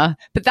Arena?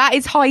 But that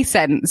is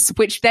Hisense,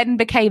 which then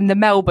became the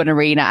Melbourne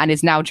Arena and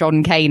is now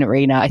John Cain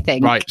Arena, I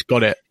think. Right,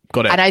 got it.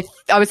 And I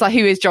was like,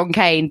 who is John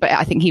Cain? But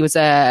I think he was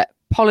a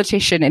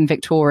politician in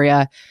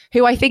Victoria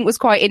who I think was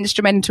quite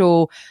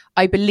instrumental,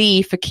 I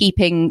believe, for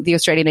keeping the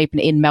Australian Open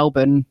in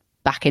Melbourne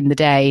back in the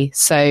day.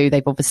 So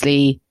they've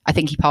obviously, I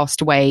think he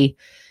passed away.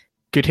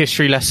 Good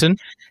history lesson.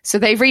 So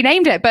they've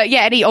renamed it. But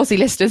yeah, any Aussie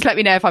listeners, let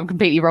me know if I'm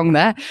completely wrong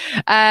there.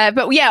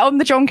 But yeah, on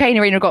the John Cain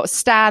Arena, we've got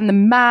Stan the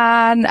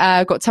Man,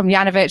 got Tom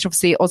Janovic,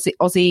 obviously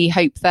Aussie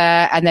hope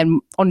there, and then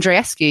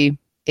Andreescu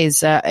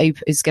is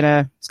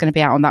gonna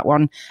be out on that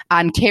one,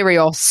 and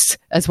Kyrgios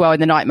as well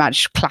in the night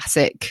match.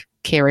 Classic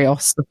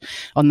Kyrgios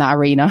on that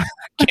arena.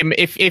 Kim,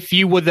 if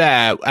you were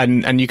there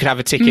and you could have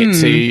a ticket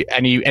to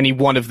any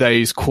one of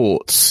those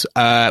courts,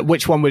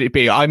 which one would it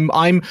be?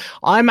 I'm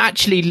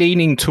actually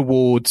leaning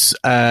towards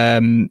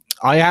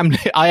I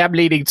am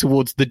leaning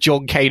towards the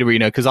John Cain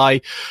Arena, because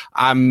I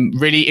am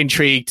really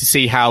intrigued to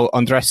see how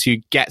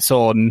Andreescu gets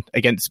on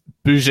against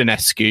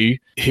Bujanescu,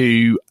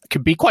 who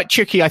can be quite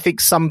tricky, I think,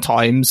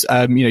 sometimes.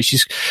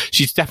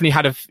 She's definitely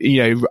had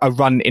a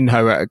run in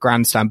her at a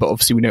Grand Slam, but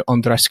obviously we know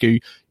Andreescu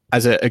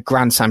as a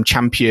Grand Slam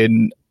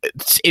champion,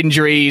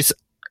 injuries,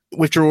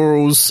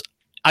 withdrawals.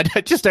 I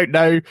just don't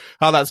know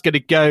how that's going to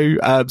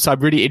go. So I'm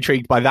really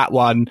intrigued by that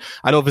one.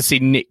 And obviously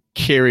Nick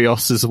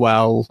Kyrgios as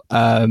well,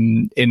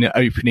 in the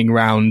opening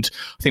round.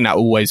 I think that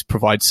always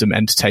provides some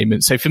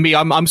entertainment. So for me,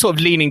 I'm sort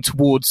of leaning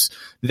towards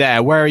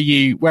there. Where are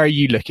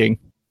you looking?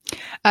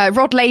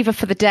 Rod Laver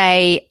for the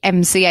day,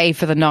 MCA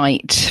for the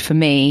night for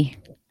me.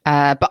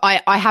 But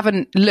I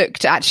haven't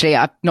looked, actually,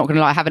 I'm not going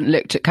to lie, I haven't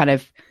looked at kind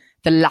of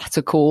the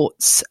latter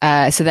courts.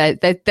 So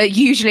there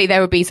usually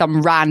there would be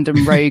some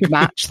random rogue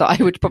match that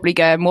I would probably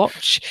go and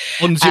watch.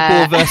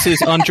 Onzibor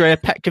versus Andrea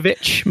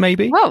Petkovic,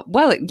 maybe?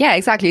 Well, yeah,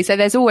 exactly. So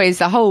there's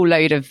always a whole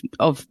load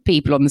of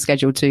people on the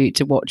schedule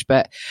to watch.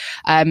 But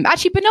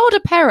actually,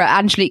 Bernarda Pera,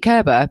 Angelique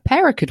Kerber,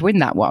 Pera could win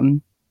that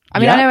one. I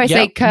mean, I know I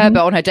say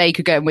Kerber on her day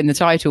could go and win the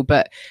title,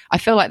 but I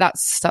feel like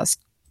that's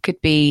could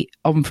be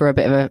on for a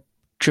bit of a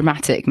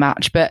dramatic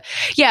match. But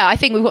yeah, I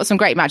think we've got some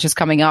great matches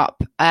coming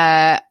up.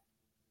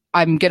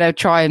 I'm going to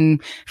try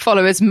and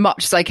follow as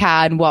much as I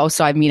can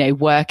whilst I'm,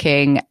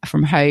 working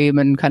from home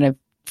and kind of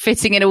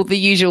fitting in all the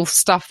usual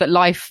stuff that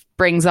life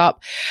brings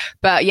up.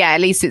 But yeah,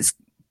 at least it's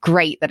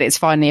great that it's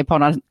finally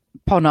upon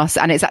us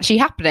and it's actually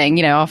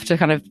happening, after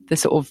kind of the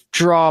sort of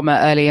drama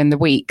early in the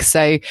week.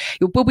 So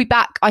we'll be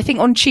back, I think,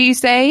 on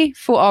Tuesday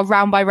for our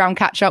round by round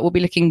catch up. We'll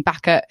be looking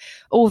back at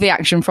all the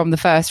action from the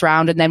first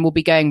round, and then we'll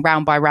be going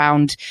round by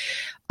round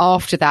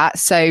after that.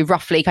 So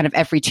roughly kind of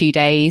every 2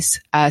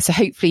 days. So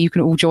hopefully you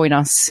can all join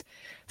us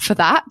for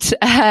that.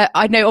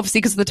 I know obviously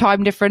because of the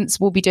time difference,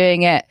 we'll be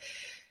doing it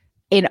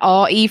in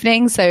our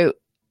evening. So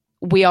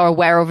we are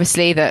aware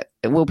obviously that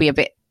it will be a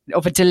bit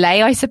of a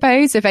delay, I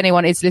suppose, if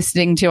anyone is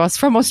listening to us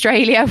from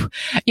Australia.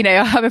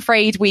 I'm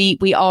afraid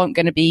we aren't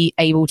going to be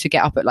able to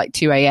get up at like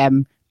 2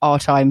 a.m. our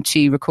time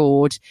to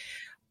record.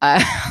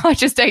 I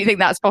just don't think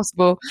that's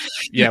possible.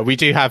 Yeah, we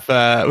do have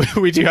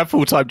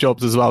full-time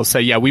jobs as well. So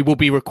yeah, we will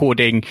be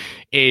recording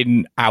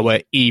in our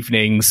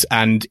evenings.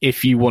 And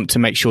if you want to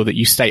make sure that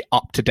you stay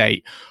up to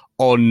date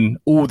on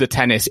all the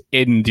tennis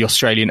in the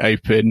Australian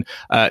Open,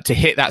 to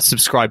hit that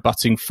subscribe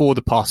button for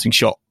the Passing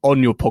Shot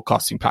on your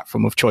podcasting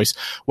platform of choice,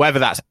 whether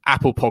that's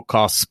Apple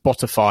Podcasts,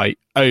 Spotify,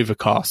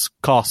 Overcast,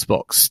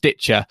 Castbox,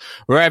 Stitcher,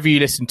 wherever you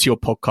listen to your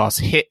podcast,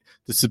 hit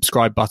the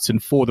subscribe button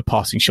for the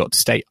Passing Shot to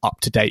stay up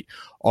to date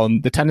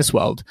on the tennis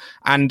world.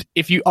 And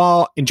if you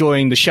are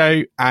enjoying the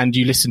show and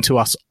you listen to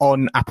us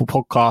on Apple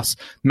Podcasts,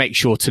 make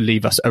sure to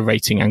leave us a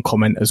rating and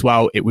comment as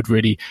well. It would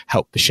really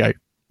help the show.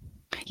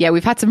 Yeah,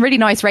 we've had some really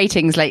nice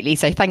ratings lately.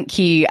 So thank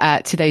you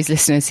to those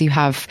listeners who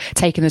have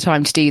taken the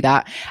time to do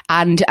that.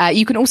 And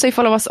you can also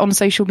follow us on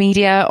social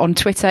media, on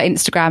Twitter,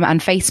 Instagram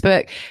and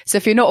Facebook. So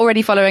if you're not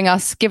already following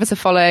us, give us a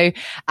follow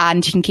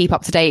and you can keep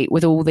up to date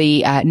with all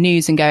the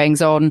news and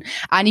goings on.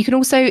 And you can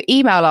also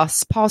email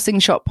us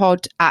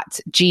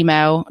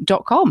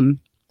passingshotpod@gmail.com.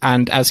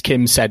 And as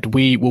Kim said,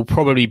 we will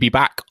probably be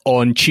back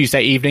on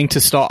Tuesday evening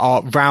to start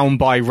our round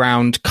by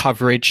round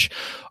coverage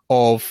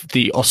of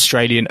the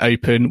Australian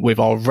Open with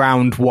our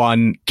round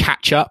one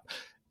catch up.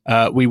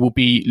 We will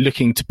be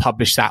looking to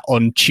publish that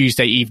on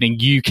Tuesday evening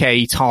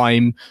UK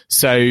time.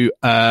 So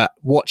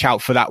watch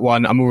out for that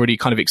one. I'm already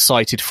kind of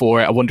excited for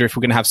it. I wonder if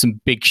we're going to have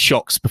some big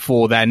shocks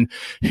before then.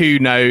 Who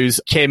knows?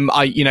 Kim,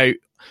 I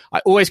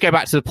always go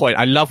back to the point.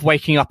 I love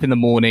waking up in the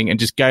morning and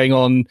just going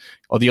on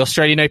the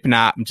Australian Open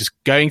app and just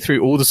going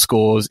through all the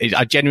scores.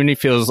 I genuinely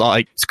feels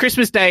like it's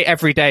Christmas Day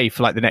every day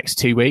for like the next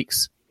 2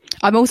 weeks.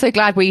 I'm also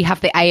glad we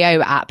have the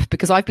AO app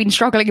because I've been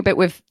struggling a bit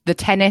with the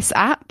tennis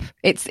app.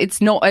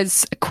 It's not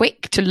as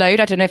quick to load.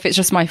 I don't know if it's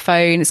just my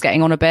phone. It's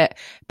getting on a bit,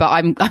 but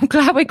I'm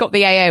glad we got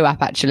the AO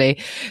app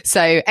actually.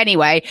 So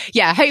anyway,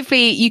 yeah,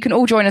 hopefully you can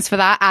all join us for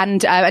that.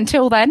 And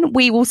until then,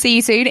 we will see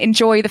you soon.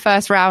 Enjoy the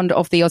first round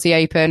of the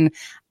Aussie Open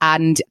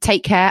and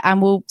take care.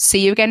 And we'll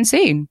see you again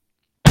soon.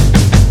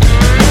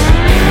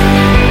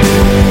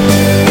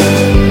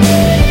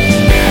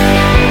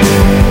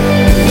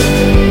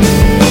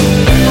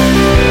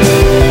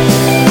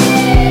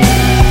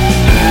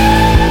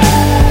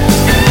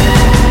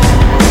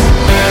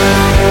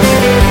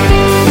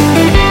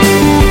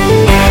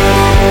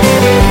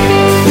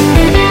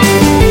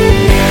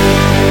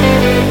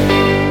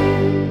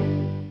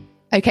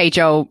 Okay,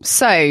 Joel.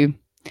 So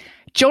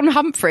John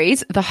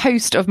Humphreys, the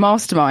host of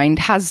Mastermind,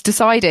 has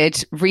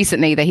decided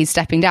recently that he's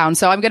stepping down.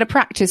 So I'm going to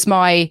practice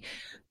my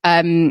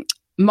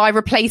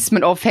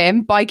replacement of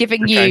him by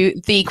giving you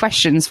the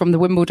questions from the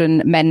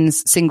Wimbledon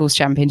Men's Singles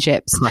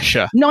Championships.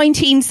 Pressure.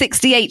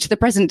 1968 to the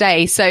present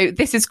day. So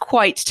this is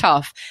quite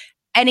tough.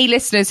 Any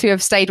listeners who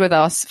have stayed with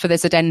us for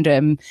this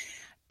addendum,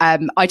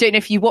 I don't know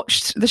if you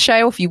watched the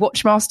show or if you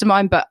watched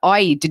Mastermind, but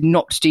I did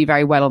not do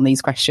very well on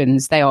these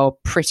questions. They are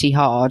pretty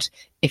hard,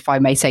 if I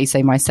may say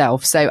so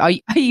myself. So are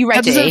you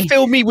ready? That doesn't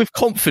fill me with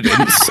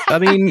confidence. I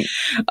mean...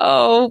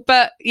 Oh,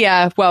 but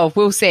yeah, well,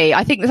 we'll see.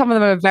 I think some of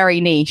them are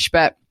very niche,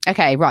 but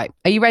okay, right.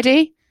 Are you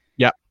ready?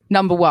 Yeah.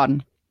 Number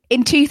one.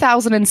 In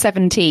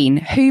 2017,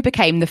 who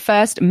became the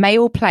first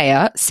male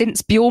player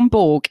since Bjorn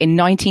Borg in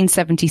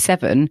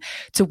 1977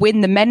 to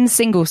win the men's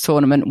singles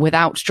tournament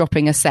without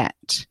dropping a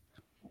set?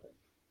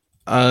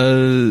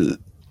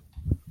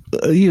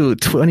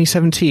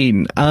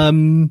 2017.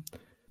 Come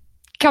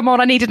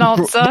on, I need an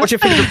answer. Roger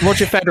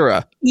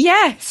Federer.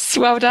 Yes,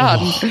 well done.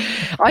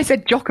 I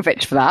said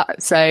Djokovic for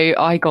that, so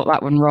I got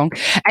that one wrong.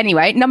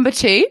 Anyway, number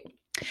two.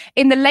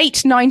 In the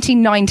late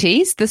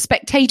 1990s, the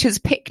spectators'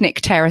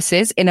 picnic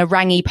terraces in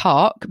Orangi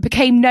Park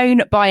became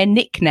known by a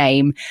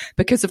nickname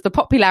because of the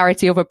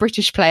popularity of a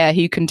British player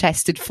who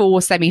contested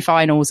 4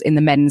 semi-finals in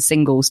the men's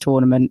singles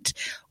tournament.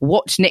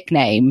 What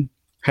nickname?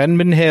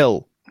 Henman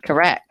Hill.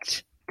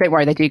 Correct. Don't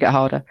worry, they do get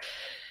harder.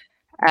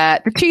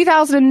 The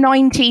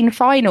 2019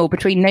 final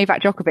between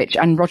Novak Djokovic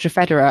and Roger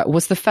Federer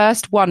was the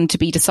first one to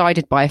be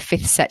decided by a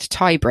 5th set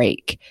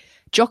tiebreak.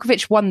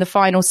 Djokovic won the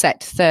final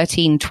set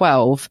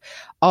 13-12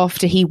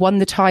 after he won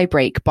the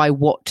tiebreak by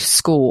what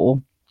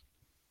score?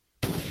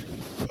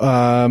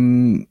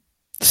 7-4.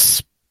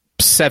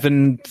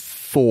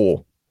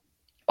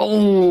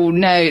 Oh,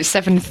 no,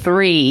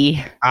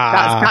 7-3.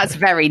 That's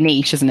very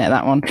niche, isn't it,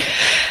 that one?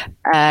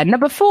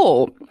 Number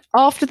 4.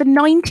 After the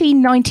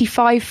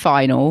 1995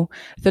 final,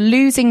 the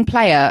losing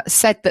player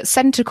said that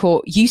centre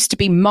court used to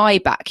be my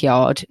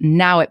backyard.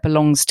 Now it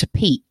belongs to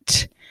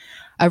Pete.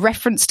 A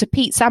reference to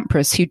Pete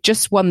Sampras, who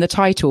just won the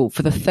title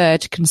for the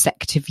 3rd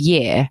consecutive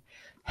year.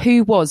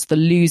 Who was the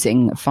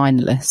losing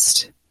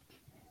finalist?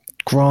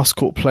 Grass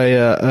court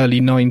player,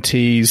 early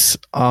 90s.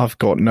 I've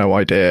got no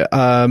idea.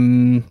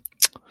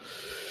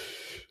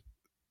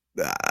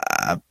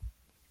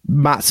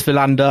 Mats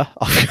Wilander.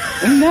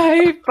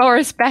 No,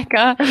 Boris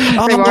Becker.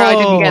 Don't worry, I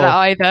didn't get that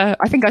either.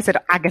 I think I said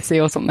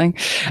Agassi or something.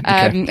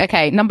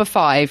 Okay, number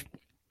 5.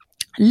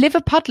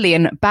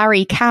 Liverpudlian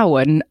Barry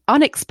Cowan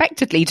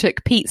unexpectedly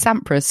took Pete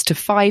Sampras to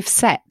 5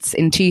 sets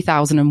in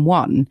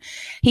 2001.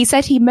 He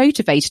said he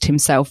motivated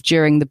himself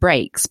during the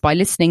breaks by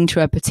listening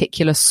to a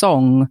particular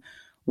song.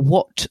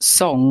 What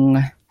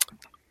song?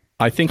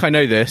 I think I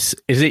know this.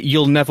 Is it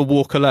You'll Never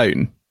Walk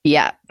Alone?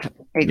 Yeah,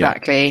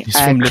 exactly.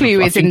 Yeah.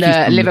 Clue is in the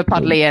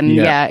Liverpudlian.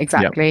 Yeah,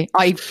 exactly.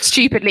 Yeah. I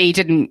stupidly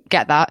didn't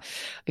get that,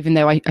 even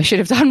though I should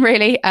have done,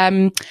 really.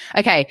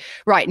 Okay,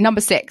 right,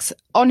 number 6.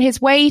 On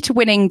his way to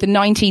winning the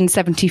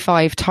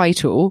 1975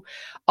 title,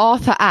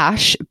 Arthur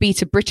Ashe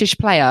beat a British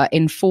player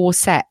in 4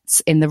 sets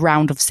in the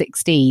round of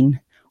 16.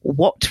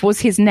 What was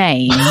his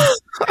name?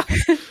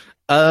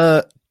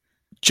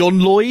 John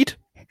Lloyd?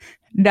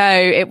 No,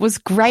 it was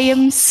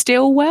Graham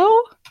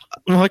Stillwell.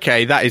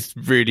 Okay, that is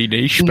really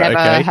niche. Never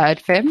but okay. heard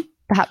of him.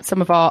 Perhaps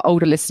some of our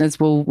older listeners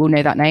will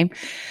know that name.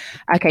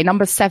 Okay,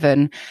 number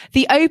 7.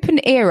 The Open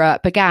era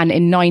began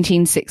in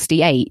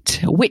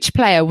 1968. Which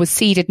player was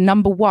seeded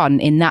number 1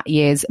 in that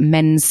year's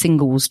men's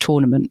singles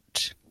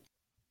tournament?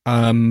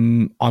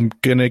 I'm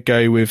going to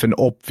go with an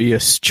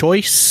obvious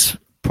choice.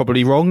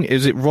 Probably wrong.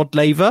 Is it Rod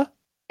Laver?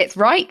 It's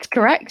right.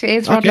 Correct. It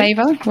is Rod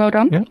Laver. Well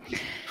done. Yeah.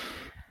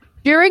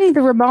 During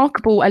the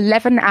remarkable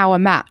 11-hour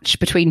match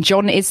between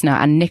John Isner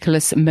and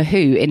Nicholas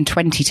Mahut in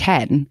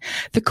 2010,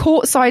 the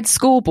courtside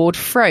scoreboard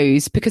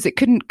froze because it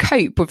couldn't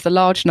cope with the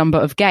large number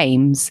of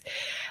games.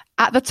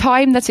 At the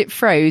time that it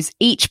froze,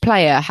 each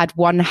player had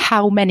won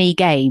how many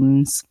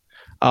games?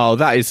 Oh,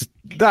 that is.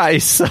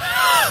 I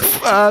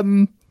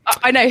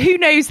know. Who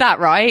knows that,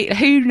 right?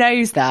 Who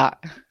knows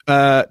that?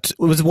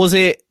 Was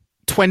it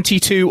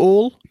 22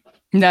 all?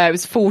 No, it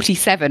was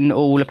 47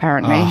 all,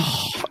 apparently.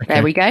 Oh, okay.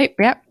 There we go.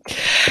 Yep.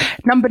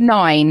 Number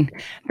 9.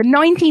 The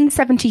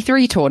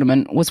 1973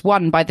 tournament was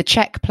won by the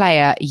Czech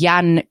player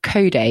Jan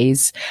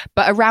Kodes,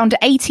 but around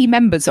 80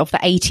 members of the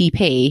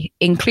ATP,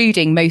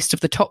 including most of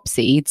the top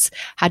seeds,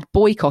 had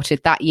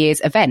boycotted that year's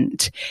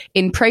event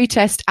in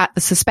protest at the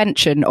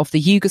suspension of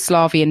the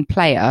Yugoslavian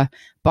player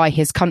by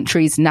his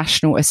country's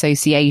national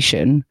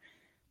association.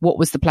 What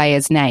was the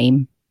player's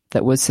name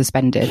that was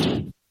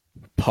suspended?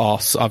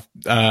 Pass.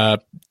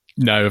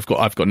 No,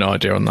 I've got no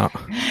idea on that.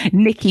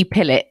 Nicky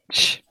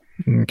Pilic.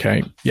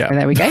 Okay, yeah. So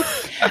there we go.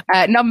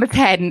 Number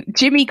 10.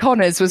 Jimmy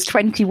Connors was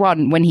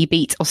 21 when he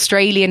beat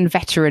Australian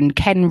veteran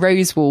Ken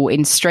Rosewall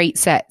in straight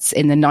sets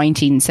in the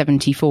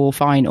 1974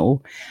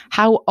 final.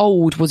 How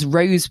old was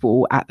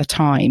Rosewall at the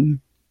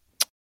time?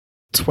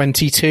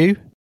 22?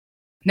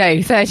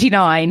 No,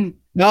 39.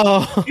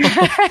 No.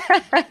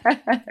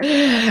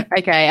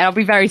 Okay, I'll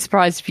be very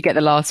surprised if you get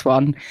the last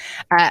one.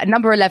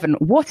 Number 11.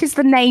 What is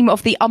the name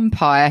of the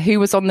umpire who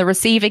was on the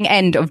receiving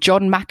end of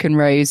John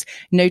McEnroe's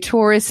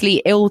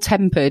notoriously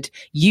ill-tempered,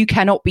 you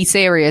cannot be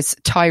serious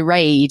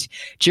tirade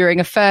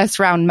during a first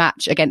round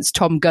match against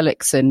Tom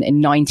Gullickson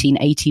in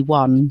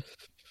 1981?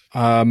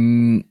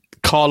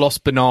 Carlos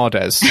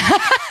Bernardes.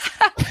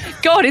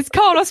 God, is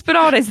Carlos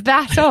Bernardes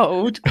that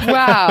old?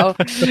 Wow.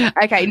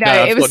 Okay,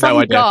 no, it was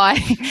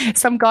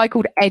some guy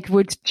called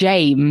Edward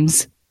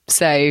James.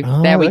 So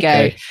there we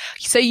go.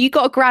 So you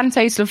got a grand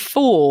total of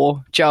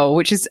 4, Joel,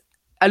 which is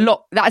a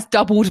lot. That's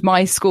doubled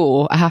my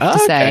score, I have to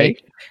say.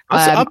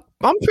 I'm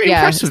pretty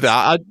impressed with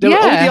that. All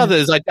the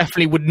others I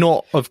definitely would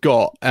not have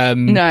got.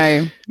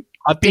 No.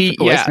 I'd be,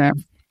 isn't it?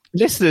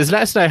 Listeners,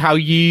 let us know how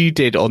you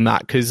did on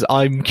that, because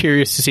I'm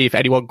curious to see if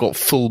anyone got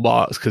full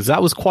marks, because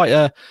that was quite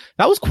a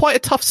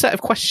tough set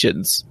of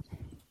questions.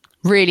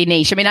 Really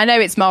niche. I mean, I know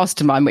it's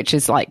Mastermind, which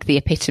is like the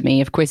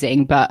epitome of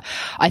quizzing, but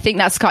I think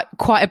that's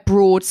quite a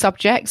broad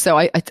subject. So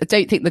I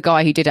don't think the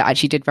guy who did it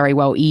actually did very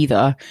well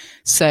either.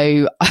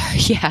 So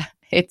yeah,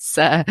 it's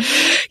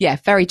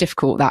very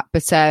difficult that.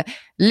 But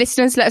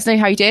listeners, let us know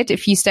how you did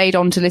if you stayed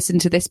on to listen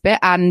to this bit,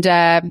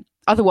 and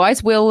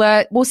otherwise,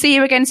 we'll see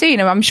you again soon.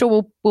 And I'm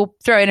sure we'll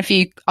throw in a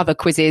few other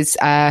quizzes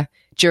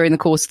during the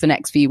course of the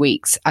next few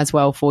weeks as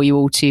well for you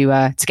all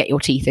to get your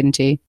teeth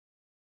into.